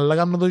πρώτο, αλλά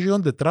κάνω το για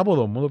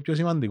τετράποδο μου, το πιο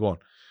σημαντικό.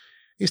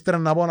 Ύστερα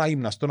να πάω να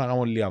γυμναστώ, να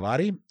κάνω λίγα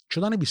βάρη και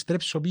όταν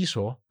επιστρέψω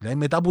πίσω, δηλαδή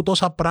μετά από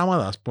τόσα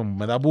πράγματα, ας πούμε,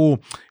 μετά από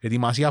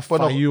ετοιμασία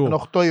φαγιού. Είναι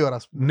 8 η ώρα,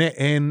 ας πούμε.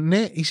 Ναι,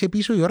 είσαι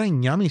πίσω η ώρα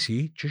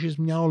 9.30 και έχεις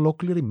μια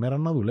ολόκληρη μέρα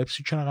να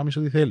δουλέψεις και να κάνεις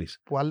ό,τι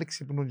θέλεις. Που άλλοι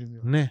ξυπνούν.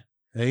 Ναι.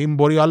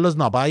 Μπορεί ο άλλος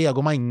να πάει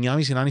ακόμα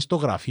 9.30 να είναι στο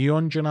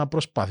γραφείο και να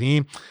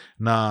προσπαθεί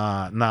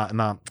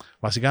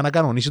βασικά να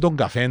κανονίσει τον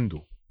καφέ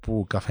του.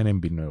 Που καφέ δεν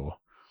πίνω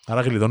εγώ.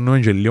 Άρα γλιτώνουμε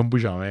και λίγο που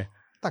είχαμε.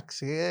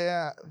 Εντάξει,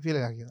 φίλε,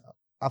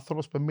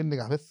 άνθρωπος που πίνει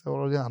καφέ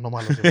θεωρώ ότι είναι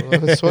ανώμαλος.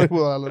 Sorry που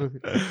το άλλο.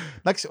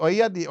 Εντάξει,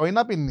 όχι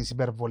να πίνεις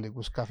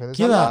υπερβολικούς καφέδες,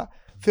 αλλά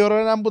θεωρώ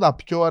ένα από τα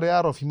πιο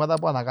ωραία ροφήματα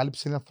που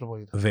ανακάλυψε η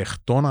ανθρωπότητα.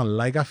 Δεχτών,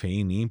 αλλά η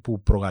καφεΐνη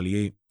που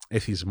προκαλεί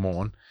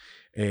εθισμό,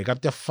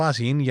 κάποια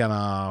φάση είναι για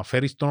να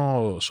φέρεις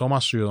το σώμα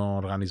σου, τον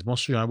οργανισμό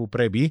σου για που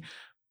πρέπει,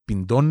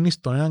 πιντώνεις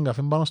τον έναν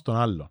καφέ πάνω στον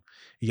άλλο.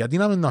 Γιατί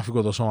να μην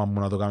αφήκω το σώμα μου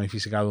να το κάνει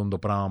φυσικά το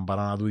πράγμα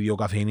παρά να του δει ο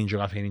καφεΐνη και ο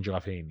καφεΐνη και ο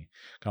καφεΐνη.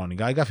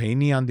 Κανονικά η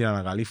καφεΐνη, αν την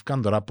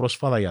ανακαλύφθηκαν τώρα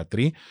πρόσφατα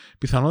γιατροί,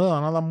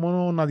 πιθανότατα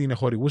να την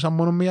χορηγούσαν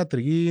μόνο με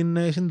ιατρική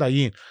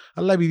συνταγή.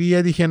 Αλλά επειδή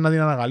έτυχε να την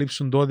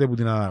ανακαλύψουν τότε που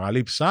την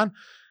ανακαλύψαν,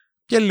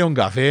 και λίγο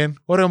καφέ,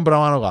 ωραίο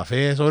πράγμα ο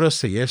καφές, ωραίο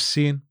σε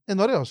γεύση.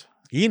 Είναι ωραίος.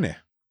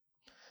 Είναι.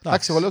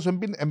 Εντάξει, εγώ λέω σου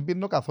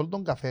εμπίνω καθόλου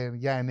τον καφέ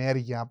για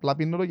ενέργεια, απλά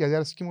πίνω το γιατί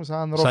αρέσκει μου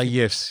σαν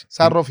γεύση.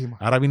 Σαν ρόφημα.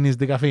 Άρα πίνεις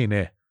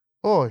δεκαφέινε.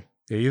 Όχι.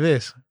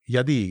 Είδες,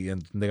 γιατί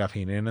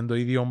δεκαφέινε, είναι το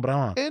ίδιο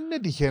πράγμα. Είναι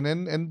τυχαίο,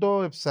 είναι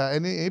το έψα,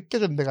 είναι και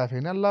το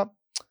δεκαφέινε, αλλά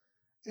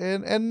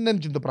είναι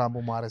το πράγμα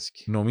που μου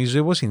αρέσκει.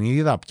 Νομίζω πως είναι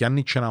ήδη θα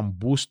πιάνει και ένα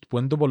boost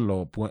που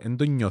δεν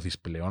το νιώθεις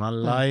πλέον,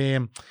 αλλά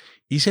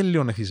είσαι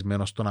λίγο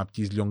εθισμένος στο να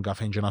πιείς λίγο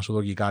καφέ και να σου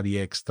δώσει κάτι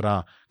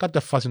έξτρα.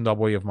 Κάποια φάση το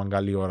απόγευμα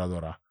καλή ώρα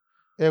τώρα.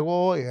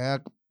 Εγώ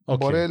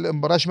μπορεί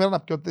να σήμερα να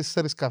πιω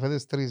 4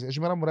 καφέδες, 3.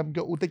 Σήμερα μπορεί να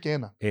πιω ούτε και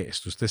ένα.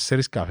 Στους 4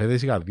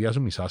 καφέδες η καρδιά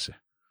σου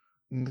μισάσε.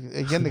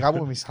 Γενικά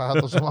που μισά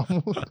το σώμα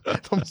μου,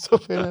 το μισό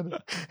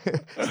φαίνεται.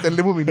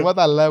 Στέλνει μου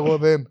μηνύματα, αλλά εγώ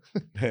δεν.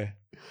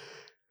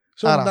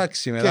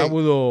 Εντάξει, μετά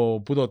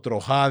που το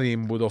τροχάδι,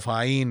 που το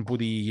φαΐν, που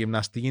τη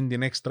γυμναστική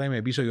την έξτρα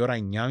είμαι πίσω η ώρα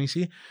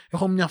 9.30,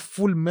 έχω μια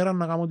full μέρα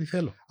να κάνω ό,τι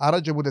θέλω.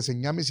 Άρα και που τις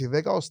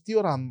 9.30-10 ως τι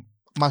ώρα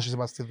μάχεσαι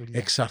πας στη δουλειά.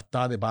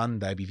 Εξαρτάται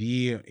πάντα,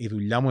 επειδή η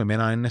δουλειά μου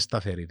εμένα είναι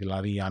σταθερή.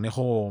 Δηλαδή, αν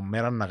έχω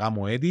μέρα να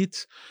κάνω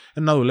edits,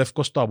 να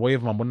δουλεύω στο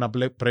απόγευμα,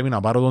 πρέπει να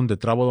πάρω τον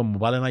τετράποδο μου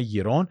πάλι ένα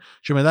γυρό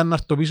και μετά να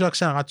έρθω πίσω να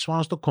ξανακάτσω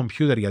πάνω στο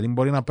κομπιούτερ, γιατί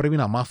μπορεί να πρέπει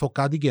να μάθω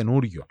κάτι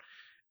καινούριο.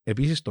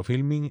 Επίσης, το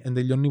filming δεν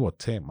τελειώνει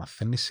ποτέ,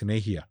 μαθαίνει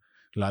συνέχεια.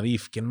 Δηλαδή,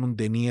 φκαινούν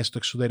ταινίες στο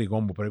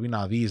εξωτερικό που πρέπει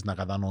να δεις, να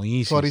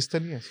κατανοήσεις. Θωρείς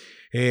ταινίες.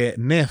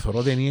 Ναι,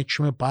 θωρώ ταινίες και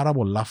είμαι πάρα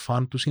πολλά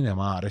φαν του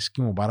σινεμά.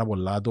 Αρέσκει μου πάρα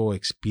πολλά το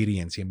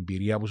experience, η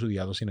εμπειρία που σου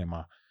διά το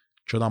σινεμά.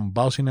 Και όταν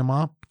πάω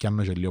σινεμά,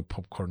 πιάνω και λίγο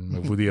popcorn με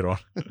βουτύρο.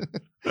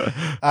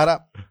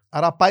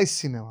 Άρα πάει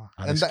σινεμά.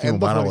 Αρέσκει μου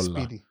πάρα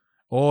πολλά.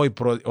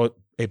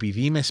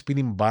 Επειδή είμαι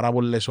σπίτι πάρα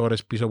πολλές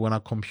ώρες πίσω από ένα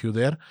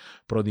κομπιούτερ,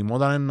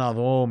 προτιμόταν να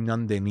δω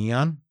μια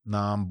ταινία,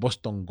 να μπω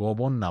στον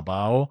κόπο, να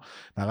πάω,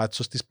 να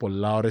κάτσω στις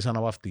πολλά ώρες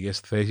αναπαυτικές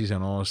θέσεις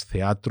ενός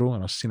θεάτρου,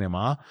 ενός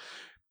σινεμά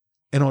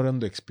είναι ωραίο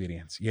το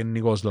experience.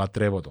 Γενικώς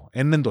λατρεύω το.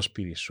 Είναι το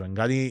σπίτι σου. Είναι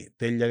κάτι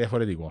τέλεια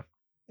διαφορετικό.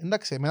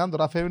 Εντάξει, εμένα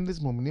τώρα φεύγουν τις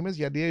μου μνήμες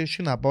γιατί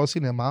έχει να πάω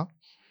σινεμά.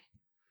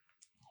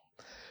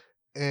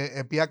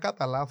 Επία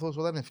κατά λάθος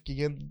όταν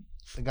ευκήγε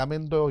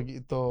έκαμε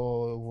το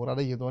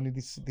βουράτε γετώνει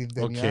την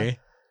ταινία. Okay.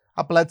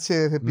 Απλά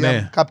έτσι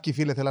Ναι. κάποιοι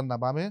φίλοι θέλαν να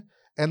πάμε.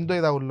 Εν το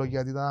είδα ούλο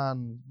γιατί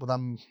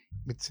ήταν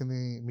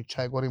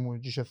μητσά η κόρη μου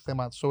και είχε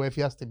θέμα, so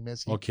έφυγα στη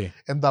μέση. Okay.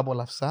 Εν το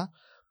απολαύσα.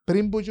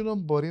 Πριν που εκείνο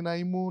μπορεί να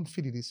ήμουν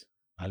φοιτητής.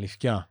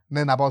 Αλήθεια.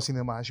 Ναι, να πάω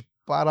σινεμά. Έχει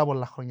πάρα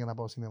πολλά χρόνια να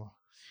πάω σινεμά.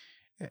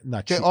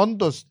 Εντάξει. Και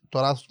όντως,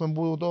 τώρα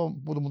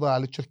που μου το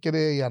αλήθεια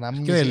έρχεται η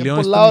ανάμνηση. Και Είναι λίγο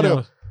πολλά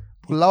ωραίο.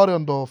 Πολλά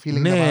ωραίο το feeling.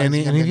 Ναι,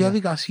 είναι η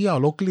διαδικασία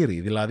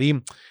ολόκληρη.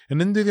 Δηλαδή, δεν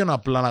είναι το ίδιο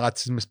απλά να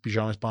κάτσεις μες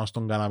πιζάμες πάνω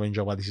στον καναπέ και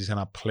να πατήσεις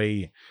ένα play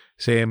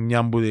σε μια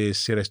από τις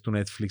σειρές του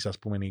Netflix, ας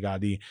πούμε, ή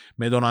κάτι.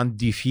 Με τον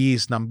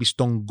αντιφύς, να μπεις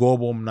στον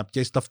κόπο, να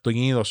πιάσεις το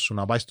αυτοκίνητο σου,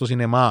 να πάεις στο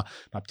σινεμά,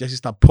 να πιάσεις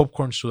τα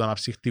popcorn σου, τα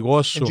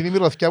αναψυχτικό σου. Έτσι είναι η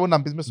μυρωθιά που να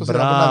μπεις μες στο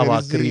σινεμά. Μπράβο,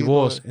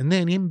 ακριβώς. Ναι,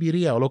 είναι η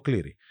εμπειρία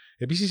ολόκληρη.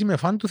 Επίσης είμαι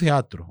φαν του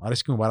θεάτρου.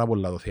 Αρέσκει μου πάρα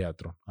πολλά το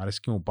θέατρο.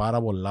 Αρέσκει μου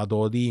πάρα πολλά το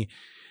ότι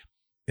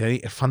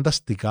δηλαδή,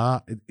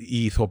 φανταστικά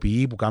οι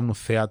ηθοποιοί που κάνουν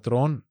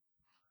θέατρο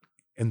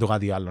είναι το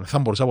κάτι άλλο. Δεν θα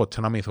μπορούσα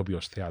ποτέ να είμαι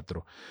ηθοποιός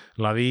θέατρο.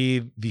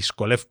 Δηλαδή,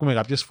 δυσκολεύομαι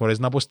κάποιες φορές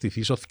να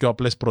αποστηθήσω δύο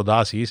απλές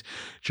προτάσεις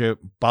και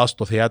πάω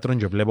στο θέατρο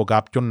και βλέπω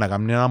κάποιον να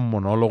κάνει έναν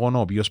μονόλογο ο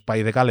οποίος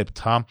πάει 10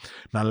 λεπτά,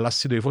 να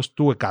αλλάσει το ύφος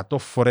του 100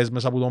 φορές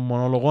μέσα από τον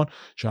μονόλογο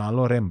και να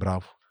λέω ρε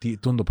μπράβο. Τι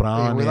το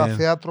πράγμα εγώ είδα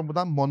θέατρο που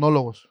ήταν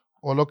μονόλογος.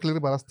 Ολόκληρη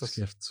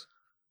παράσταση.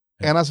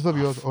 Ένας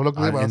ηθοποιός,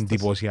 ολόκληρη παράσταση.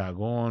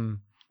 Εντυπωσιακό.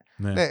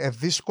 Ναι,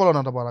 δύσκολο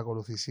να το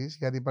παρακολουθήσεις,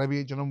 γιατί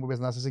πρέπει και που πες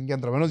να είσαι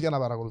συγκεντρωμένος για να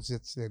παρακολουθήσεις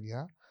τη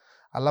ταινία.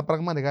 Αλλά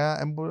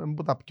πραγματικά είναι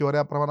από τα πιο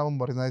ωραία πράγματα που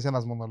μπορείς να είσαι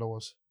ένας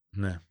μονόλογος.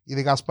 Ναι.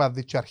 Ειδικά ας πούμε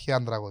δεις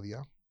αρχαία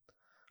τραγωδία.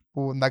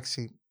 Που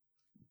εντάξει,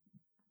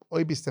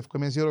 όχι πιστεύω,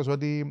 είμαι σίγουρος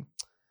ότι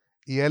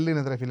οι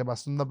Έλληνες ρε φίλε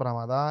παστούν τα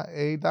πράγματα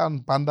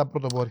ήταν πάντα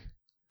πρωτοπόροι.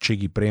 Και οι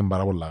Κυπρέοι είναι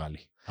πάρα πολλά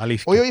καλοί.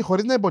 Όχι,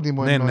 χωρίς να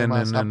υποτιμώ ναι, ναι,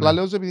 εμάς. ναι, ναι. Απλά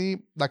λέω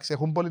επειδή εντάξει,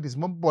 έχουν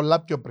πολιτισμό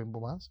πολλά πιο πριν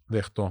από εμάς.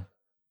 Δεχτώ.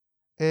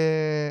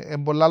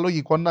 Είναι πολλά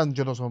λογικό να είναι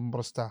και τόσο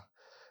μπροστά.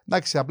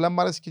 Εντάξει, απλά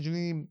μου αρέσει και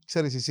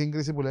ξέρεις, η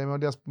σύγκριση που λέμε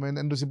ότι ας πούμε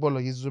δεν τους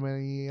υπολογίζουμε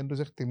ή δεν τους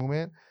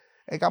εκτιμούμε.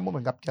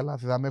 Κάνουμε κάποια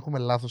λάθη, θα έχουμε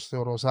λάθος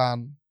θεωρώ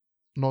σαν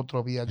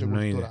νοοτροπία και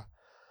κουλτούρα.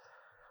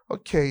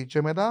 Οκ,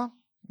 και μετά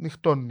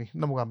νυχτώνει,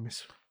 να μου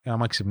κάνεις.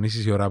 Άμα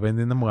ξυπνήσεις η ώρα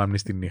 5 να μου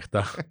κάνεις τη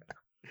νύχτα.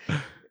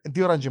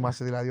 Τι ώρα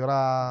κοιμάσαι δηλαδή,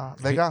 ώρα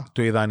 10?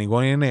 Το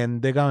ιδανικό είναι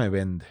 11 με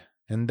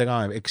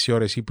 5. 6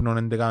 ώρες ύπνων,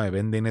 11 με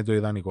 5 είναι το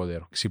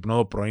ιδανικότερο. Ξυπνώ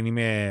το πρωί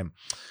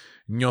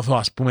νιώθω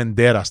ας πούμε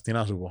τέρας, τι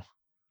να σου πω.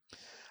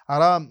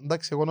 Άρα,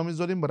 εντάξει, εγώ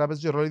νομίζω ότι μπορεί να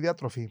παίζει ρόλο η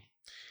διατροφή.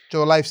 Και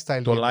το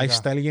lifestyle. Το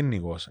lifestyle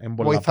γενικώς. Είναι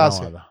πολλά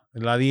πράγματα.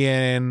 Δηλαδή,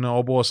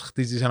 όπως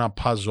χτίζεις ένα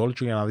puzzle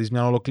και για να δεις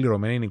μια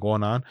ολοκληρωμένη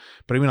εικόνα,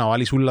 πρέπει να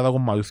βάλεις όλα τα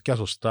κομματούθια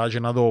σωστά και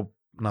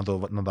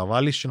να τα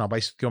βάλεις και να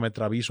πάεις 2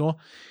 μέτρα πίσω.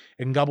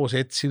 Είναι κάπως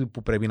έτσι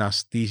που πρέπει να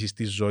στήσεις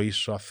τη ζωή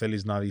σου, αν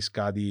θέλεις να δεις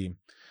κάτι.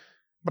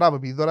 Μπράβο,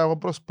 επειδή τώρα εγώ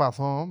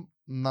προσπαθώ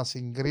να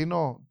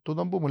συγκρίνω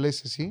τούτο που μου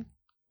λες εσύ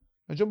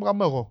με αυτό που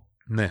κάνω εγώ.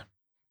 Ναι.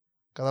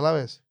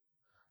 Καταλάβες.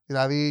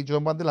 Δηλαδή,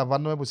 το που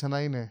αντιλαμβάνομαι που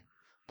σένα είναι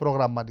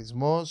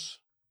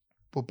προγραμματισμός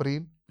που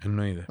πριν.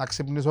 Εννοείται. Να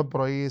ξυπνήσω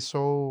πρωί,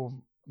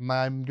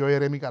 να είμαι πιο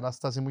ηρεμή η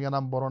κατάσταση μου για να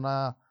μπορώ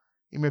να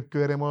είμαι πιο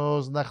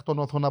ηρεμός, να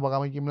εκτονωθώ, να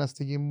πάω η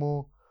γυμναστική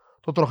μου,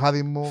 το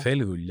τροχάδι μου.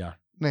 Θέλει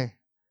δουλειά. Ναι.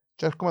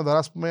 Και έρχομαι τώρα,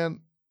 ας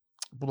πούμε,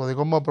 που το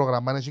δικό μου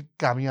πρόγραμμα δεν έχει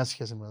καμία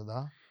σχέση με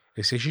αυτά.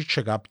 Εσύ έχεις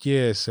και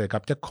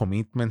κάποια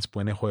commitments που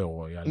δεν έχω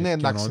εγώ. Ναι,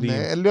 εντάξει,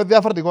 ναι. Λίγο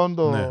διαφορετικό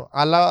το. Ναι.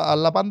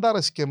 Αλλά πάντα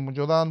αρέσκει μου.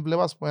 Και όταν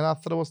βλέπω έναν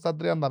άνθρωπο στα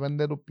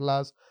 35 του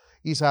πλάς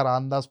ή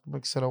 40, ας πούμε,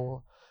 ξέρω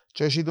εγώ,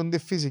 και έχει τη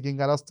φυσική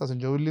κατάσταση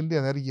και όλη την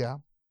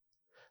ενέργεια.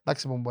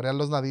 Εντάξει, μου μπορεί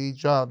άλλος να δει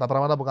τα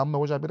πράγματα που κάνουμε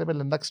εγώ και να πει,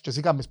 εντάξει, και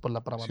εσύ κάνεις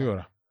πολλά πράγματα.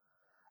 Σίγουρα.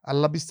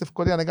 Αλλά πιστεύω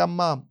ότι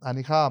αν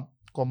είχα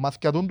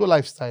κομμάτια του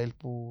lifestyle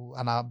που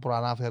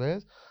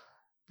προανάφερες,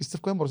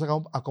 πιστεύω ότι μπορούσα να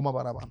κάνω ακόμα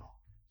παραπάνω.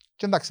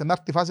 Και εντάξει, είναι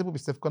αυτή φάση που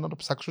πιστεύω να το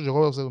ψάξω και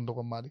εγώ σε το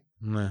κομμάτι.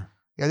 Ναι.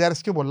 Γιατί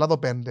αρέσκει πολλά το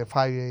 5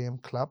 AM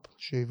Club,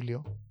 σε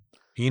βιβλίο.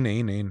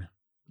 Είναι.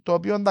 Το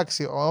οποίο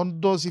εντάξει,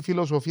 όντως η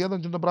φιλοσοφία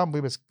ήταν και το πράγμα που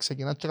είπες.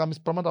 Ξεκινάς και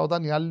κάνεις πράγματα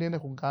όταν οι άλλοι δεν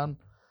έχουν καν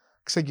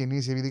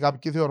ξεκινήσει. Επειδή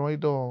κάποιοι θεωρούν ότι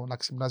το να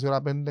ξυπνάς η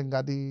ώρα 5 είναι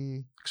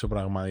κάτι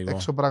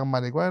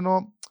εξωπραγματικό.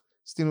 Ενώ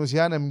στην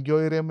ουσία είναι πιο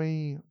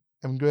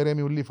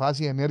ηρέμη όλη η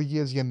φάση,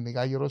 ενέργειες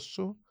γενικά γύρω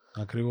σου.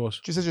 Ακριβώς.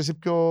 Και είσαι και εσύ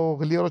πιο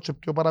γλύωρος και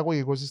πιο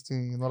παραγωγικός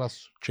στην ώρα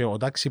σου. Και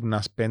όταν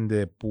ξυπνάς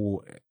 5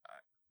 που,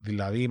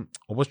 δηλαδή,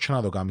 όπως και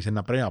να το κάνεις,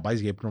 να πρέπει να πάεις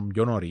για ύπνο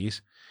πιο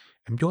νωρίς,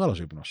 είναι πιο καλός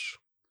ο ύπνος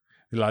σου.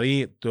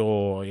 Δηλαδή,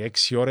 το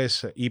 6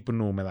 ώρες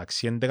ύπνου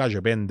μεταξύ 11 και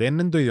 5 δεν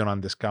είναι το ίδιο να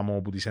τις κάνω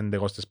από τις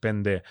 11 στις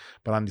 5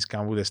 παρά να τις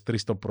κάνω από τις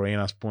 3 το πρωί,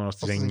 ας πούμε,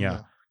 στις 9.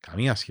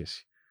 Καμία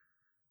σχέση.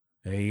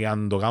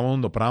 Αν το κάνω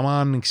το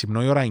πράγμα,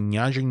 ξυπνώ η ώρα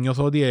 9 και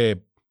νιώθω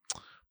ότι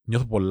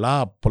νιώθω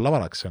πολλά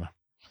παράξενα.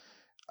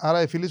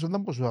 Άρα οι φίλοι σου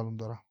δεν πώς σου άλλουν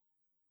τώρα.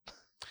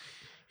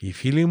 Οι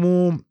φίλοι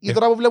μου... Ή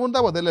τώρα που βλέπουν τα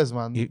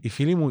αποτέλεσμα. Οι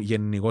φίλοι μου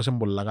γενικώς είναι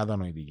πολλά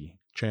κατανοητικοί.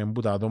 και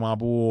που τα άτομα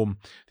που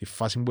τη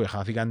φάση που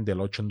χάθηκαν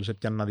εντελώς και τους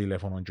έπιανα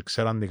τηλέφωνο και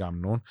ξέραν τι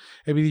κάνουν,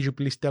 επειδή και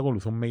πλήστοι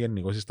ακολουθούν με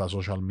γενικώς στα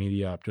social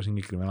media, πιο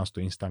συγκεκριμένα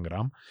στο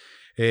Instagram,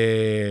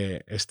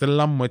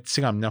 εστέλα μου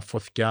έτσι καμιά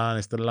φωτιά,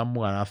 εστέλα μου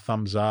κανένα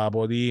thumbs up,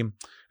 ότι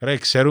ρε,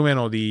 ξέρουμε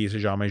ότι είσαι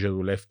για μέσα και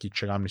δουλεύει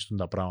και κάνεις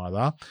τα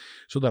πράγματα.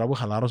 Τώρα που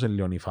χαλάρωσε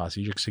λίγο η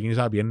φάση και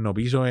ξεκίνησα να πιένω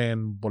πίσω,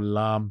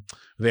 πολλά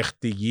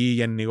δεχτική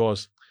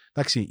γενικώς.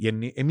 Εντάξει,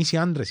 εμείς οι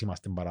άντρες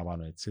είμαστε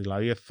παραπάνω έτσι,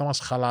 δηλαδή θα μας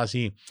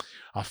χαλάσει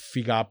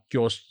αφή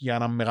κάποιος για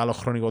ένα μεγάλο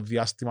χρονικό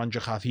διάστημα και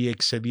χαθεί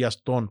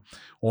εξαιτίας των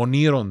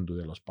ονείρων του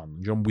τέλος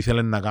πάντων και που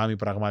ήθελε να κάνει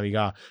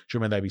πραγματικά και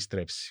μετά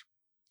επιστρέψει.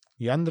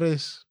 Οι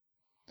άντρες,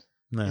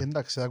 ναι.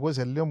 Εντάξει,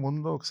 ακούεσαι λίγο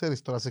μόνο,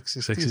 ξέρεις τώρα,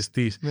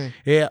 σεξιστής.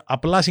 Ναι.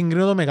 Απλά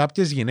συγκρίνω με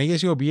κάποιες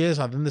γυναίκες οι οποίες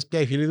αν δεν τις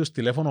πιάει οι φίλοι τους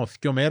τηλέφωνο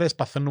 2 μέρες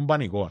παθαίνουν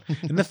πανικό.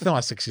 Είναι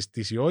θέμα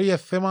σεξιστής, όχι, είναι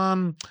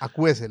θέμα...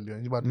 Ακούεσαι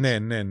λίγο.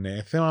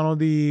 Ναι, θέμα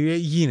ότι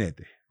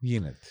γίνεται.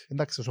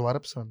 Εντάξει,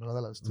 σοβαρέψαμε, το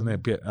κατάλαβες. Ναι,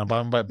 να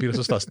πάμε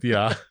πίσω στα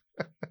αστεία.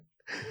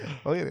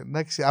 Όχι,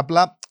 εντάξει,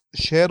 απλά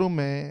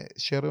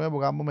χαίρομαι που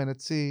κάνουμε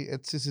έτσι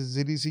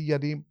συζήτηση,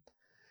 γιατί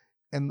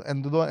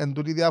εν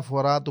τούτη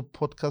διαφορά του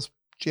podcast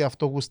και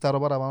αυτό γουστάρω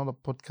παραπάνω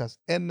το podcast.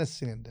 Είναι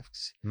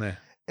συνέντευξη. Ναι.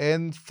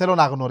 Θέλω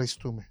να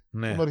γνωριστούμε.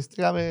 Ναι.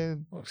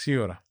 Γνωριστήκαμε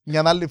σίγουρα.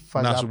 μια άλλη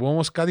φάση. Να σου πω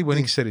όμως κάτι που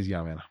δεν ξέρεις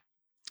για μένα.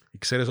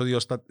 Ξέρεις ότι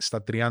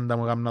στα 30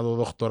 μου έκανα το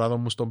δοκτοράδο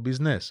μου στο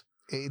business.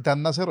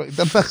 Ήταν να σε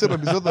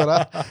ρωτήσω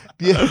τώρα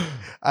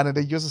αν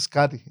τελειώσες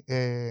κάτι.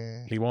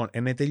 Λοιπόν,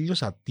 δεν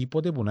τελειώσα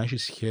τίποτε που να έχει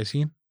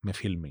σχέση με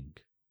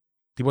filming.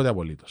 Τίποτε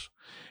απολύτως.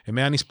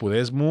 Εμένα οι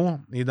σπουδές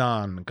μου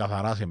ήταν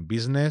καθαρά σε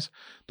business,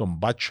 το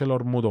bachelor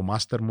μου, το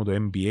master μου, το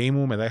MBA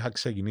μου, μετά είχα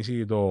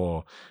ξεκινήσει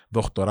το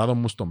δοκτοράδο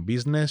μου στο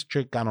business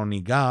και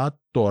κανονικά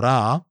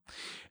τώρα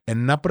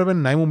να πρέπει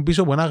να ήμουν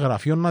πίσω από ένα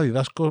γραφείο να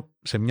διδάσκω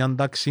σε μια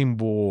τάξη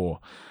που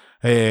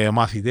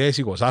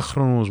μαθητές,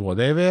 20χρονους,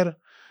 whatever,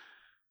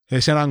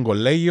 σε έναν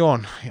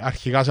κολέγιο,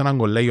 αρχικά σε έναν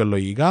κολέγιο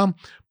λογικά,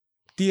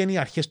 τι είναι οι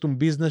αρχές του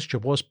business και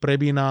πώς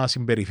πρέπει να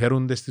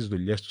συμπεριφέρονται στις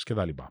δουλειές τους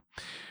κτλ.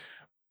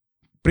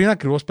 Πριν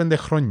ακριβώς 5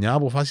 χρόνια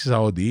αποφάσισα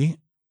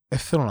ότι δεν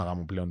θέλω να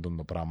κάνω πλέον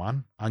το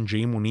πράγμα. Αν και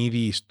ήμουν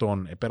ήδη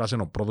πέρασε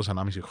ο πρώτος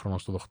 1,5 χρόνο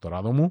στο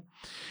δοκτοράδο μου,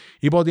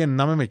 είπα ότι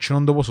να είμαι με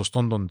εκείνον το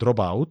ποσοστό των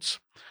dropouts,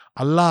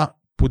 αλλά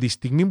που τη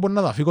στιγμή μπορεί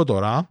να τα φύγω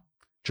τώρα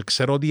και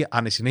ξέρω ότι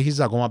αν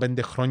συνέχιζα ακόμα 5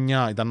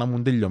 χρόνια ήταν να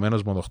ήμουν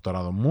τελειωμένος με το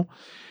δοκτοράδο μου,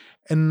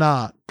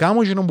 να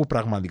κάνω εκείνο που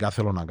πραγματικά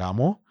θέλω να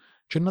κάνω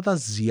και να τα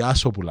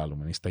ζιάσω που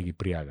λάλλουμε στα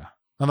Κυπριακά.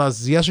 Να τα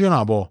ζιάσω για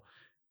να πω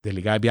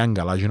τελικά έπιαν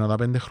καλά και τα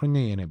 5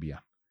 χρόνια ή δεν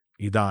έπιαν.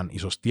 Ήταν η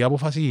σωστή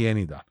απόφαση ή δεν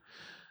ήταν.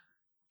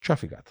 Και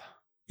αφήκα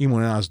τα.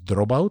 Ήμουν ένας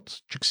dropout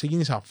και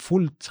ξεκίνησα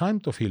full time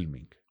το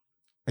filming.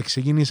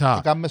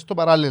 Ξεκίνησα... Κάμες το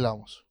παράλληλα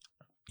όμως.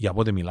 Για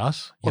πότε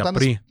μιλάς, για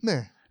πριν.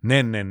 Ναι.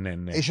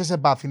 Είχες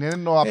επάφη, είναι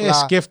εννοώ απλά...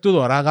 Σκέφτου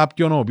τώρα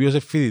κάποιον ο οποίος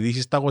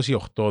εφηδητής στα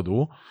 28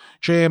 του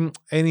και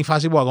είναι η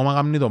φάση που ακόμα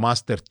κάνει το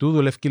master του,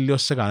 δουλεύει λίγο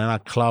σε κανένα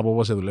κλαμπ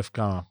όπως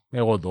δουλεύκα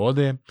εγώ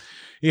τότε.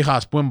 Είχα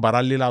ας πούμε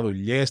παράλληλα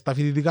δουλειές, τα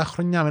φοιτητικά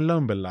χρόνια με λέμε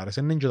μπελάρες,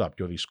 είναι και τα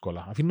πιο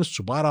δύσκολα. Αφήνουν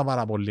σου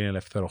πάρα πολύ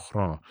ελεύθερο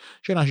χρόνο.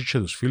 Και να έχεις και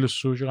τους φίλους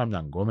σου, και καμιά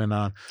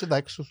γκόμενα, και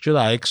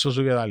τα έξω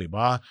σου και τα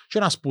λοιπά, και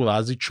να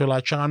σπουδάζεις και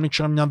να κάνεις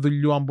και μια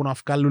δουλειά που να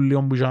βγάλουν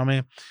λίγο που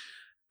είχαμε.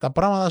 Τα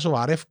πράγματα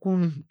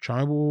σοβαρεύκουν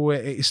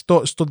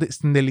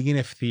στην τελική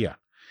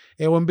ευθεία.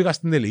 Εγώ μπήκα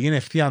στην τελική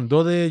ευθεία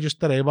τότε και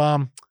ύστερα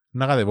είπα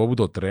να κατεβώ από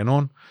το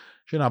τρένο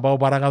και να πάω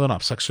παρακάτω να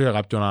ψάξω για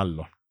κάποιον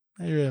άλλο.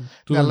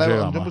 Αλλά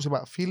τον καιρό που σου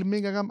είπα,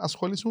 filming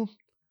ασχολήσου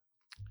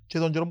και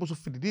τον καιρό που σου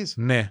φοιτητής.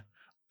 Ναι.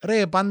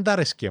 Ρε, πάντα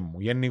αρέσκε μου,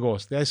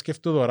 γενικώς.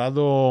 Σκέφτω τώρα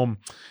το...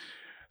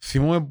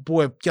 Θυμούμαι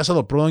που πιάσα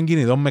το πρώτο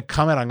κινητό με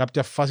κάμερα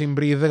κάποια φάση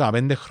πριν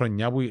 15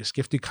 χρονιά που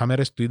σκέφτομαι οι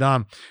κάμερες του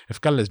ήταν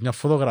ευκάλες μια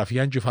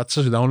φωτογραφία και η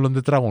φάτσα σου ήταν όλων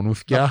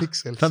τετραγωνούθια.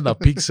 Ήταν τα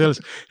pixels,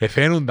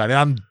 εφαίνονταν,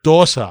 ήταν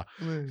τόσα.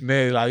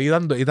 Ναι, δηλαδή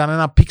ήταν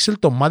ένα πίξελ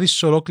το μάτι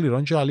σου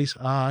ολόκληρο και λες,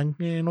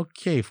 είναι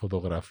οκ η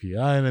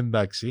φωτογραφία, είναι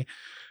εντάξει.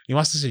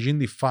 Είμαστε σε εκείνη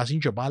τη φάση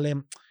και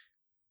πάλι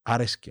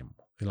άρεσκε μου.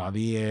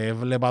 Δηλαδή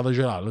έβλεπα το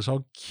και λες,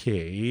 οκ,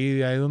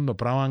 δηλαδή το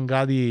πράγμα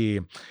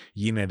κάτι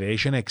γίνεται,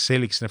 έχει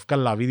εξέλιξη,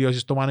 ευκάλα βίντεο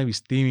στο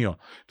πανεπιστήμιο,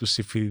 τους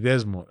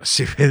συμφοιτητές μου,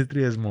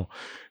 συμφοιτητρίες μου.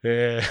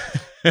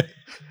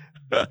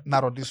 Να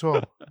ρωτήσω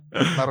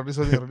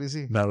τι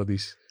ερωτήσει. Να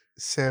ρωτήσει.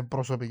 Σε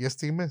προσωπικές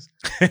στιγμές.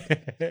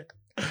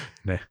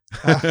 Ναι.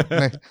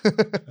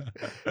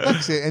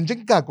 Εντάξει,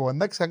 είναι κακό,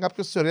 εντάξει, αν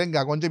κάποιος θεωρεί είναι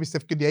κακό και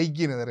πιστεύει ότι δεν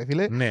γίνεται ρε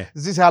φίλε,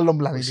 ζει σε άλλον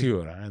πλανήτη.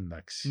 Σίγουρα,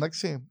 εντάξει.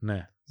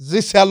 Ναι. Ζει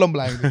σε άλλον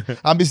πλανήτη.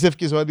 Αν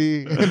πιστεύεις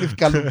ότι είναι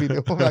ευκάλο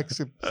βίντεο.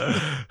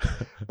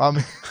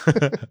 Πάμε.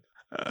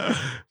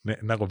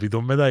 Να κοπεί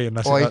το μετά ή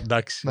να σε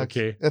εντάξει.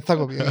 Δεν θα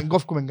κοπεί,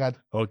 εγκόφκουμε κάτι.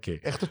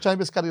 Εκτός και αν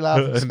είπες κάτι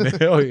λάθος.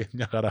 Ναι, όχι,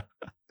 μια χαρά.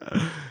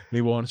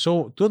 Λοιπόν,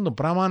 τούτο το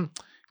πράγμα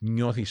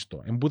νιώθεις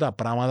το. Εν που τα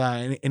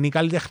πράγματα είναι η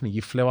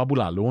καλλιτεχνική φλέβα που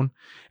λαλούν.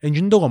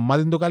 Είναι το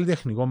κομμάτι το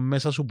καλλιτεχνικό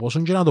μέσα σου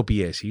πόσο και να το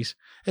πιέσεις.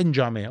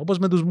 Όπως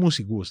με τους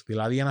μουσικούς.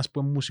 Δηλαδή ένας που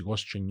είναι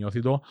μουσικός και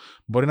νιώθει το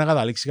μπορεί να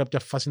καταλήξει κάποια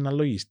φάση να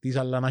λογιστείς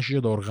αλλά να έχει και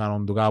το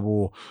όργανο του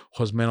κάπου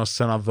χωσμένος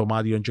σε ένα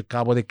δωμάτιο και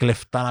κάποτε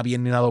κλεφτά να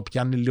πιένει να το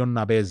πιάνει λίγο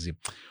να παίζει.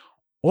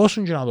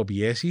 όσον και να το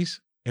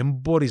πιέσεις, δεν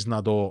μπορείς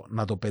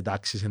να το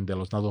πετάξεις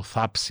εντελώς, να το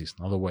θάψεις,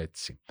 να το πω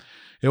έτσι.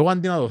 Εγώ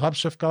αντί να το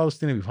θάψω, εύκολα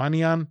στην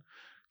επιφάνεια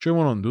και όχι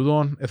μόνο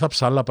τούτον,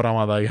 θάψα άλλα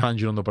πράγματα για να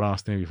γίνουν το πράγμα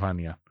στην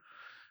επιφάνεια.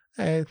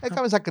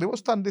 Έκαμες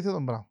ακριβώς το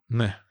αντίθετο πράγμα.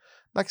 Ναι.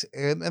 Εντάξει,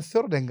 δεν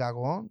θεωρώ ότι είναι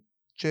κακό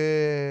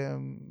και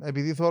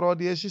επειδή θεωρώ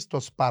ότι έχεις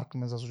το spark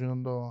μέσα σου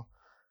και το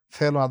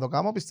θέλω να το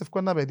κάνω,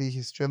 πιστεύω να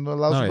πετύχεις. Και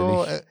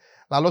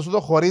λαλώ σου το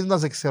χωρίς να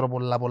σε ξέρω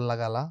πολλά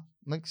καλά.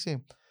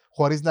 Εντάξει.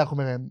 Χωρίς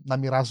να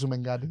μοιράσουμε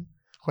κάτι.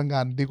 Έχω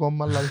εγκαντή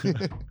κόμμα, δηλαδή,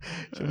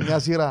 σε μια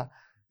σειρά.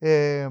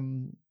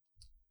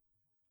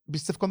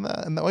 Πιστεύω,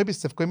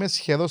 είμαι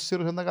σχεδόν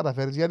σίγουρος να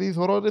καταφέρεις, γιατί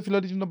θεωρώ ότι φίλε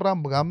ότι είναι το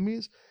πράγμα που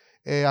κάνεις,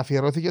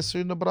 αφιερώθηκες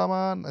σε το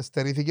πράγμα,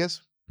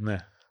 στερήθηκες, Ναι.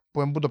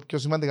 που είναι το πιο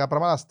σημαντικά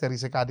πράγμα, να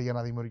στερείσαι κάτι για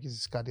να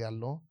δημιουργήσεις κάτι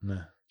άλλο.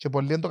 Ναι. Και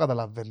πολλοί δεν το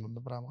καταλαβαίνουν το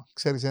πράγμα.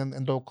 Ξέρεις,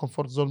 είναι το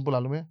comfort zone που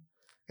λέμε.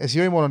 Εσύ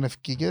όχι μόνο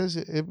ευκήκες,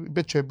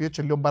 είπες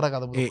και λίγο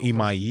παρακάτω.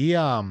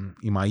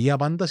 Η μαγεία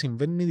πάντα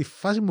συμβαίνει τη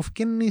φάση που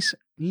φκένεις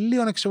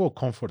λίγο έξω από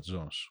comfort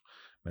zone σου.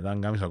 Μετά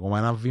αν κάνεις ακόμα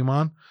ένα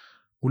βήμα,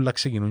 όλα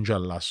ξεκινούν και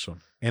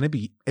αλλάσουν.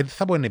 Δεν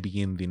θα πω είναι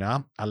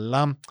επικίνδυνα,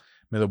 αλλά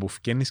με το που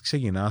φκένεις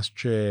ξεκινάς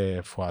και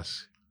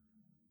φοάσαι.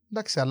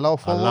 Εντάξει, αλλά ο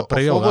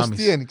φόβος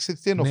τι είναι,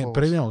 ξέρεις τι είναι ο φόβος.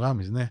 Πρέπει να το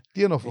κάνεις, ναι.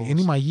 Τι είναι ο φόβος.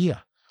 Είναι η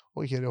μαγεία.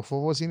 Όχι ρε, ο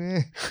φόβος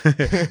είναι...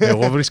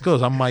 Εγώ βρίσκω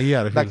σαν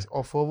μαγεία ρε φίλε. Εντάξει,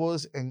 ο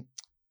φόβος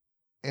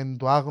είναι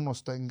το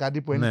άγνωστο, είναι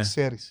κάτι που δεν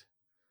ξέρεις.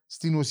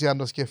 Στην ουσία αν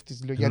το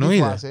σκέφτεις λίγο, γιατί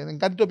φοβάσαι, είναι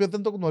κάτι το οποίο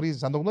δεν το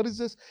γνωρίζεις. Αν το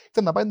γνωρίζεις,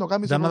 ήταν να πάει να το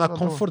κάνεις. Ήταν ένα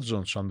comfort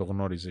zone σου αν το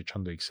γνώριζες και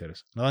αν το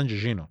ήξερες. Να ήταν και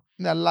εκείνο.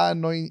 Ναι, αλλά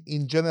εννοεί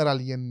in general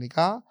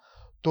γενικά,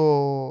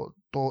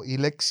 η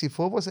λέξη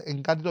φόβος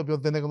είναι κάτι το οποίο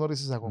δεν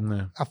γνωρίζεις ακόμα.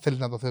 Ναι. Αν θέλεις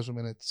να το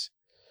θέσουμε έτσι.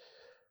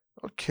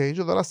 Οκ, και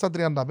τώρα στα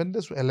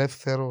 35 σου,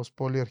 ελεύθερος,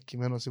 πολύ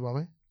ερκημένος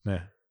είπαμε.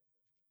 Ναι.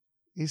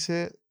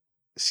 Είσαι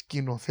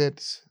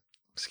σκηνοθέτης.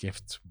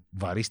 Σκέφτης,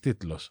 βαρύς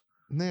τίτλος.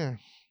 Ναι.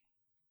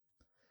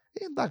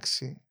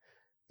 Εντάξει.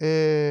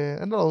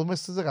 Να το δούμε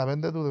στις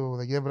 15 του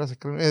Δεκεμβρίου,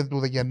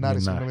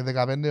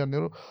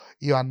 15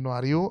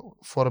 Ιανουαρίου,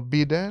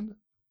 Forbidden,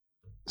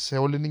 σε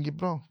όλη την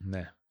Κύπρο.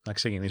 Ναι. Να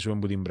ξεκινήσουμε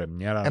από την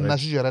πρεμιέρα. Ένα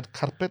και red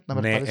carpet να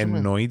ναι, περπατήσουμε.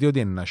 εννοείται ότι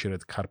είναι ένα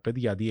red carpet,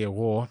 γιατί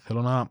εγώ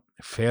θέλω να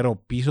φέρω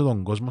πίσω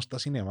τον κόσμο στα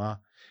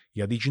σινεμά.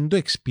 Γιατί είναι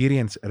το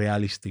experience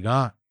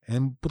ρεαλιστικά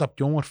είναι που τα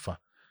πιο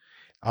όμορφα.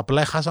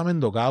 Απλά χάσαμε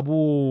το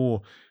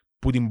κάπου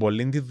που την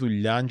πολλή τη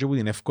δουλειά και που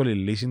την εύκολη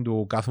λύση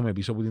του κάθομαι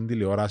πίσω από την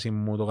τηλεόραση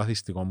μου, το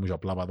καθιστικό μου και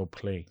απλά πατώ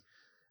play.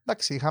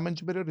 Εντάξει, είχαμε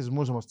και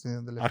περιορισμούς όμως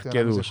την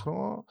τελευταία αρκετούς.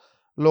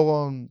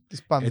 Λόγω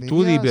της πανδημίας.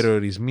 Τούτοι οι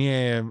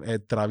περιορισμοί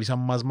τραβήσαν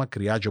μας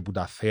μακριά και από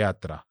τα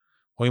θέατρα,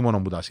 όχι μόνο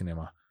από τα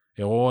σινεμά.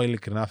 Εγώ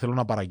ειλικρινά θέλω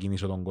να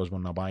παρακινήσω τον κόσμο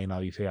να πάει να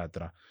δει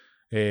θέατρα.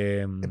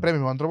 Πρέπει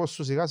με τον τρόπο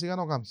σου σιγά σιγά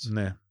να το κάνεις.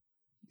 Ναι.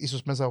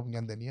 Ίσως μέσα από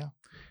μια ταινία.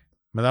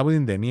 Μετά από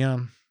την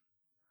ταινία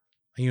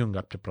έγιναν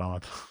κάποια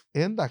πράγματα.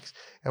 Εντάξει.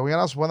 Εγώ για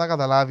να σου πω να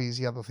καταλάβεις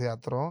για το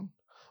θέατρο,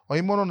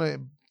 όχι μόνο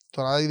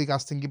τώρα ειδικά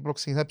στην Κύπρο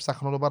ξεκινήσα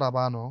ψάχνω το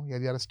παραπάνω,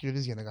 γιατί αρέσει και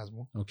της γενεκάς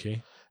μου. Okay.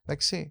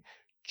 Εντάξει.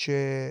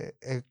 Και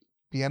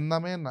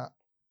πιέναμε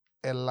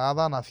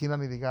Ελλάδα,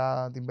 Αθήνα,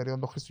 ειδικά την περίοδο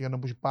των Χριστουγέννων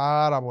που έχει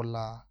πάρα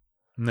πολλά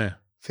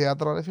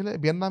θέατρα, ρε φίλε.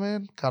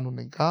 Πιέναμε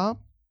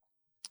κανονικά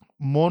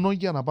μόνο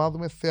για να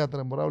πάμε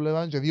θέατρα. Μπορούμε να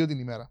βλέπουμε και 2 την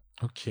ημέρα.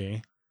 Okay.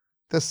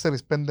 4-5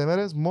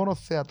 μέρες μόνο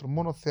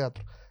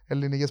θέατρο.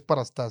 Ελληνικές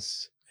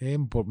παραστάσεις.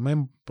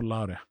 Με πολλά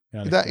ωραία.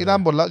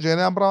 Ήταν πολλά και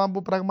είναι ένα πράγμα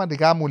που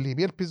πραγματικά μου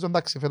λείπει. Ελπίζω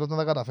εντάξει φέτος να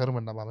τα καταφέρουμε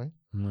να πάμε.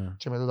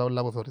 Και με τούτα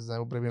όλα που θεωρείς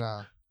πρέπει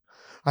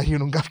να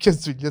γίνουν κάποιες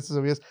δουλειές τις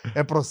οποίες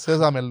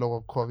προσθέσαμε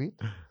λόγω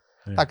COVID.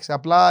 Εντάξει,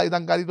 απλά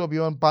ήταν κάτι το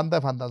οποίο πάντα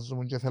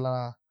φανταζόμουν και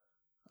ήθελα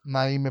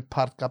να είμαι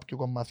part κάποιου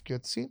κομμάτιου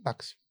έτσι.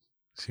 Εντάξει.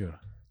 Σίγουρα.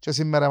 Και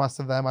σήμερα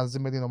είμαστε εδώ μαζί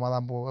με την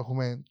ομάδα που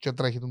έχουμε και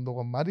τρέχει το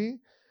κομμάτι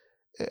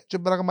και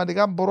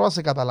πραγματικά μπορώ να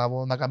σε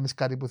καταλάβω να κάνεις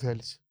κάτι που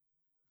θέλεις.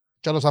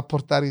 Και άλλο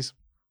σαπορτάρεις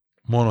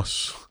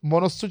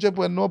μόνος σου και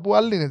που εννοώ που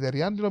άλλη είναι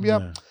εταιρεία, την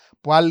οποία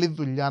που άλλη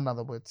δουλειά να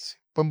το πω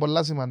έτσι. Που είναι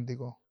πολλά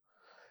σημαντικό.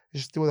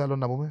 Έχεις τίποτα άλλο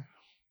να πούμε?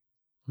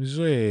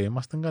 Νομίζω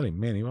είμαστε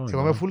καλυμμένοι. Εγώ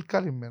είμαι full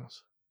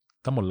καλυμμένος.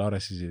 Ήταν πολλά ωραία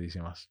συζήτηση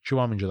μας. Και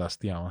είπαμε και τα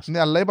αστεία μας. Ναι,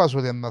 αλλά είπα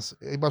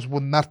σου που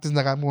να έρθεις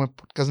να κάνουμε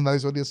podcast να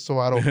δεις ότι είναι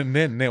σοβαρό.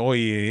 Ναι,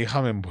 όχι,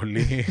 είχαμε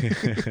πολύ.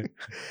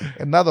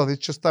 Να το δεις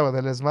και στο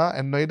αποτέλεσμα,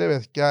 εννοείται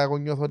παιδιά, εγώ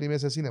νιώθω ότι είμαι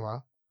σε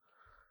σίνεμα.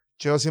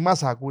 Και όσοι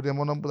μας ακούτε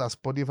μόνο από τα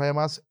Spotify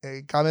μας,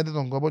 κάνετε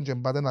τον κόπο και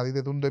πάτε να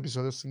δείτε το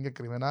επεισόδιο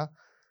συγκεκριμένα.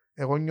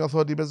 Εγώ νιώθω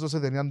ότι παίζω σε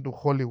ταινία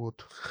του Hollywood.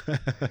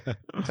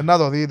 Να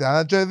το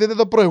δείτε, και δείτε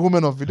το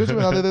προηγούμενο βίντεο και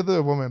μετά δείτε το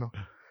επόμενο.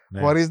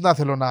 Χωρίς να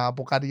θέλω να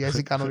πω κάτι για τις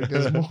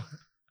ικανότητες μου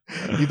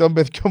ή των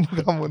παιδιών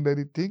που κάνουν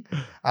editing,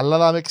 αλλά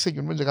να με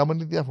ξεκινούμε και κάνουν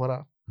τη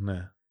διαφορά.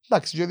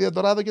 Εντάξει, και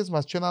τώρα εδώ και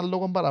μας και έναν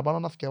λόγο παραπάνω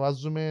να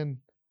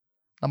θυκευάζουμε,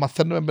 να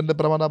μαθαίνουμε 5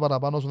 πράγματα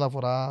παραπάνω όσον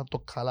αφορά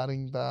το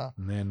coloring,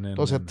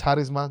 το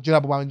σετάρισμα και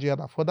να πούμε και για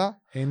τα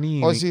φώτα.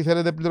 Όσοι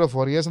θέλετε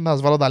πληροφορίες, να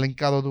σας βάλω τα link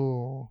κάτω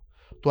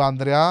του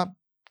Ανδρέα,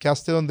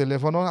 πιάστε τον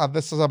τηλέφωνο, αν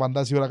δεν σας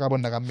απαντάσει η ώρα κάπου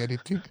να κάνει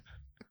editing,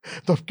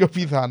 το πιο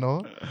πιθανό.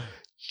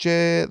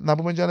 Και να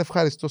πούμε και ένα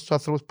ευχαριστώ στους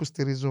ανθρώπους που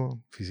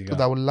στηρίζουν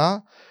τα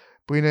ουλά,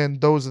 που είναι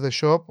Dose the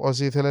Shop,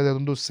 όσοι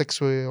θέλετε τους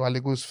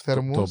σεξουαλικούς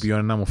φθέρμους. Το οποίο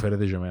είναι να μου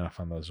φέρετε και εμένα,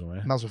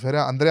 φαντάζομαι. Να σου φέρει.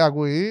 Ανδρέα,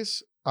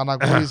 ακούεις, αν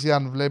ακούεις ή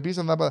αν βλέπεις,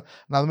 να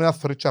δούμε ένα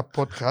θωρίτσα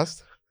podcast.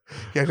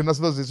 Γιατί να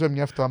σου το ζητήσουμε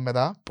μια εβδομάδα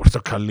μετά.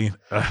 Πορτοκαλί.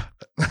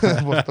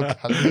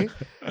 Πορτοκαλί.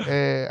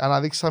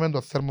 Αναδείξαμε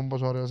το θέρμο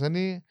πόσο ωραίος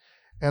είναι.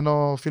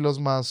 Ενώ ο φίλος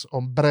μας,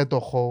 ο Μπρέτο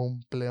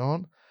Home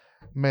πλέον,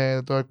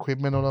 με το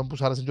equipment που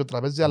σου άρεσε και το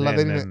τραπέζι, αλλά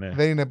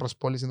δεν είναι προς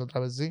πώληση το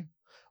τραπέζι.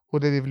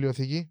 Ούτε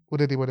βιβλιοθήκη,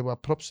 ούτε τίποτε που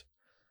props.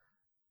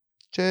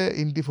 Και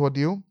η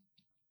Τυφωτίου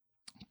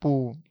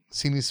που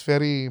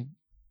συνεισφέρει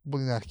από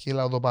την αρχή,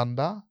 λαό το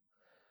πάντα.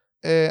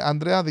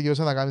 Ανδρέα,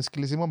 δικαιώσε να κάνεις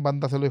κλείσιμο.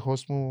 Πάντα θέλω οι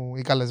host μου,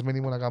 οι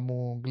καλεσμένοι μου να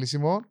κάνουν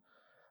κλείσιμο.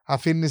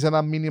 Αφήνεις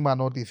ένα μήνυμα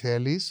ό,τι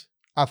θέλεις.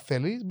 Αν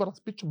θέλεις, μπορεί να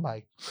σπίτι σου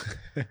bye.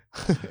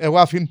 Εγώ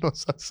αφήνω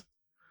σας.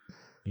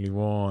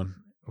 Λοιπόν,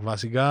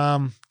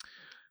 βασικά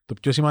το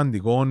πιο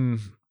σημαντικό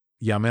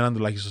για μένα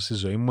τουλάχιστον στη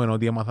ζωή μου είναι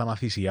ότι έμαθα να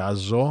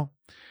θυσιάζω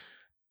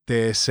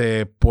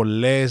σε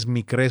πολλές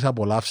μικρές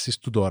απολαύσεις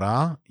του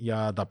τώρα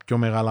για τα πιο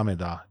μεγάλα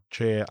μετά.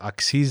 Και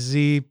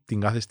αξίζει την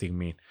κάθε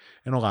στιγμή.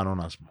 Είναι ο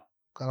κανόνας μου.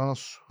 Κανόνας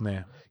σου.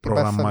 Ναι.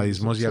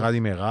 Προγραμματισμός για κάτι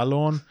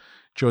μεγάλο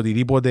και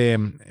οτιδήποτε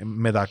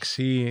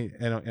μεταξύ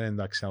είναι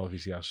εντάξει να το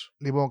θυσιάσω.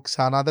 Λοιπόν,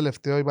 ξανά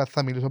τελευταίο είπα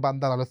θα μιλήσω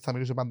πάντα, αλλά θα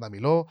μιλήσω πάντα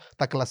μιλώ.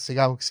 Τα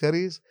κλασικά που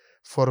ξέρεις.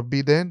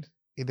 Forbidden,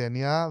 η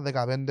ταινία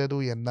 15 του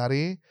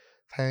Γενάρη.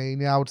 Θα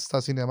είναι out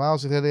στα σινεμά.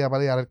 Όσοι θέλετε για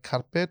πάλι για red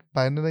carpet,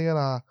 πάνε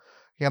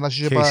για να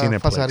έχει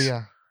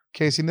φασαρία.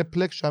 Και η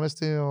Cineplex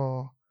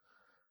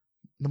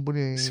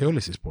σε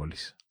όλες τις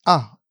πόλεις.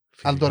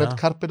 Αλλά το red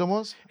carpet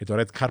όμως. Το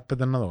red carpet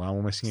να το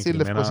κάνουμε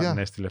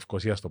συγκεκριμένα στη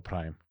Λευκοσία στο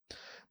Prime.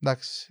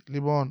 Εντάξει,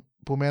 λοιπόν,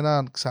 που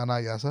μένα ξανά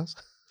γεια σας.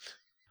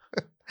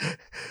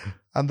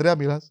 Ανδρέα,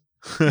 μιλάς.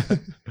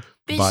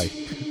 Bye.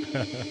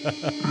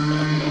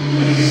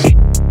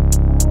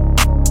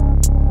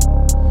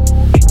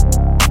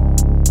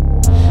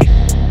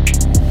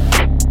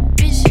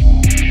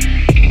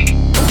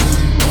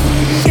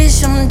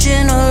 I'm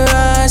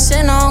generous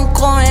and I'm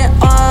going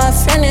off,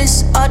 and it's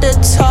at the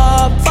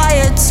top,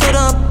 fire to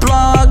the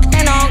block.